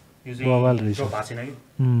यो चाहिँ बबाल रहेछ ड्रप भएको छैन कि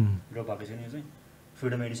ड्रप भएको छैन यो चाहिँ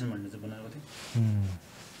फ्रिडम एडिसन भनेर चाहिँ बनाएको थियो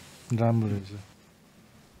राम्रो रहेछ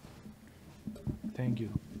thank you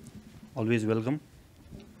always welcome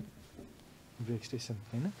brake station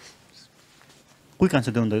होइन क्विक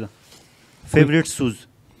आन्सर देऊ त फेभरेट सुज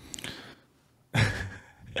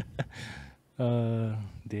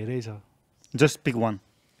धेरै छ जस्ट पिक वान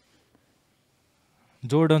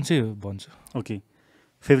जोर्डन चाहिँ भन्छु ओके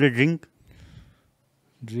फेभरेट ड्रिङ्क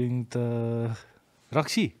त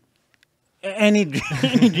रक्सी एनी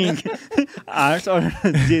ड्रिङ्क आर्ट्स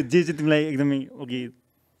जे चाहिँ तिमीलाई एकदमै okay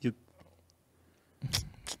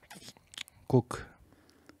Coke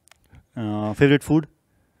favourite food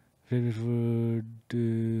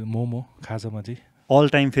momo खाजामा चाहिँ all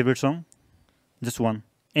time favourite song just one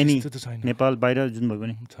any त्यस्तो त छैन नेपाल बाहिर जुन भयो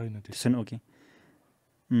भने छैन त्यो छैन okay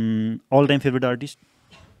all time favourite artist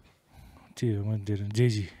त्यही हो मैले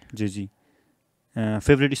जेजी जेजी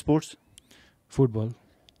favourite sports football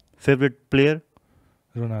favourite player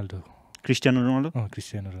Ronaldo Cristiano Ronaldo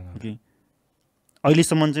Cristiano Ronaldo okay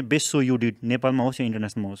अहिलेसम्म चाहिँ बेस्ट सो यु डिड नेपालमा होस् या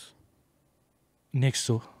इन्टरनेसनलमा होस् नेक्स्ट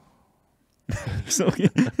सो ओके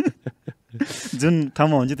जुन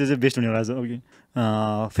ठाउँमा हुन्छ त्यो चाहिँ बेस्ट हुनेवाला छ okay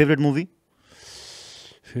favourite movie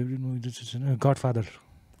godfather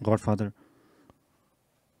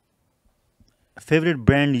favourite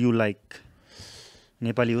brand you like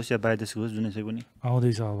Nepali होस् या बाहिर देशको होस् जुनै चाहिँ पनि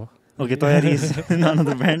आउँदैछ अब ओके तयारी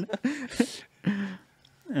अनदर ब्रान्ड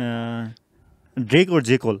ड्रेक और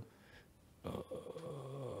जेकोल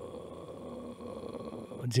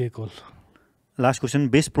last question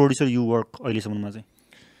best producer you work अहिलेसम्ममा चाहिँ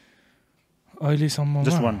अहिलेसम्म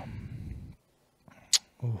जस्ट वान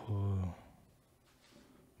ओहो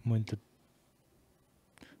मैले त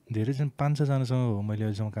धेरै 500जनासँग हो मैले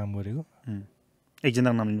अहिलेसम्म काम गरेको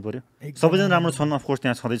एकजनाको नाम लिनु पऱ्यो सबैजना राम्रो छन् अफकोर्स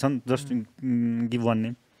त्यहाँ छँदैछन् जस्ट गिभ वान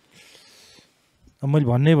नेम मैले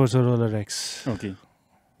भन्नै पर्छ roller x okay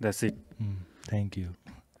that's it thank you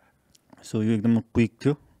so यो एकदम क्विक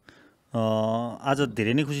थियो आज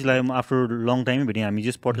धेरै नै खुसी लाग्यो आफ्टर लङ टाइमै भेटेँ हामी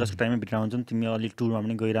जस पडकास्टको टाइममै भेटेर हुन्छौँ तिमी अलिक टुरमा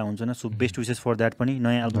पनि गइरहेको हुन्छ न so best wishes for that पनि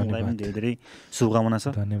नयाँ एल्बमको लागि पनि धेरै धेरै शुभकामना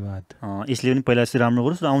छ धन्यवाद यसले पनि पहिला चाहिँ राम्रो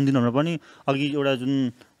गरोस् र आउने दिनहरूमा पनि अघि एउटा जुन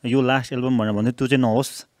यो लास्ट एल्बम भनेर भन्दै त्यो चाहिँ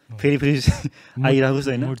नहोस् फेरि आइरहेको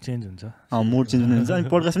होइन मुड चेन्ज हुन्छ मुड चेन्ज हुन्छ अनि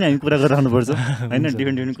पडकास्ट पनि हामी कुरा गरिरहनुपर्छ होइन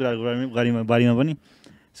डिफ्रेन्ट कुराको बारेमा पनि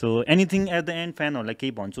so anything at the and फ्यानहरूलाई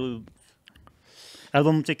केही भन्छु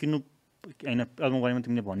एल्बम चाहिँ किन्नु होइन एल्बमको बारेमा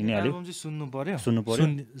तिमीले भनि नै हाल्यो सुन्नु पर्यो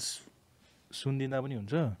सुनिदिँदा पनि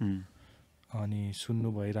हुन्छ अनि सुन्नु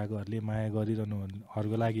भइरहेकोहरूले माया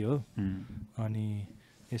गरिरहनुहरूको लागि हो अनि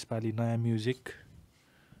यसपालि नयाँ म्युजिक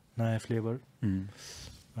नयाँ फ्लेभर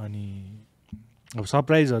अनि अब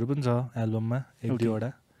सरप्राइजहरू पनि छ एल्बममा एक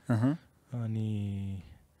दुईवटा अनि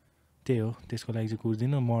त्यही हो त्यसको लागि चाहिँ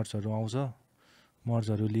कुर्दिनँ मर्चहरू आउँछ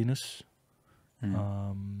मर्चहरू लिनुहोस्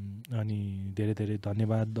अनि धेरै धेरै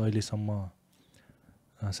धन्यवाद अहिलेसम्म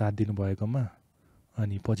साथ दिनुभएकोमा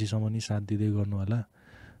अनि पछिसम्म नि साथ दिँदै गर्नु होला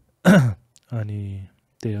अनि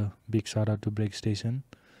त्यही हो big shout out to brake station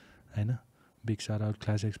होइन big shout out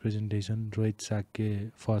class x presentation Rohit साक्के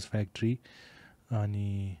first factory अनि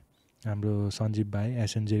हाम्रो सञ्जीव भाइ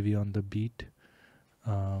एसएनजेभी अन द बिट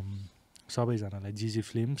सबैजनालाई जिजी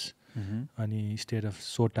फिल्म्स अनि स्टेट अफ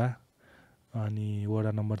सोटा अनि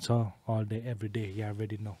वडा number 6 all day every day you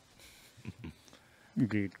already no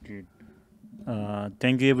great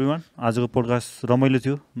thank you every one आजको पोडकास्ट रमाइलो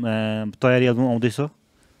थियो तयारी एल्बम आउँदैछ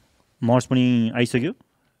मर्च पनि आइसक्यो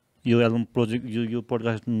यो एल्बम प्रोजेक्ट यो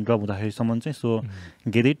पोडकास्ट ड्रप हुँदाखेरिसम्म चाहिँ सो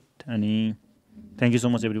गेट इट अनि thank you so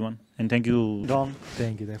much every one and thank you डङ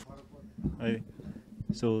thank you है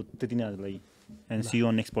सो त्यति नै आजलाई and C you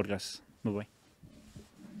an next podcast by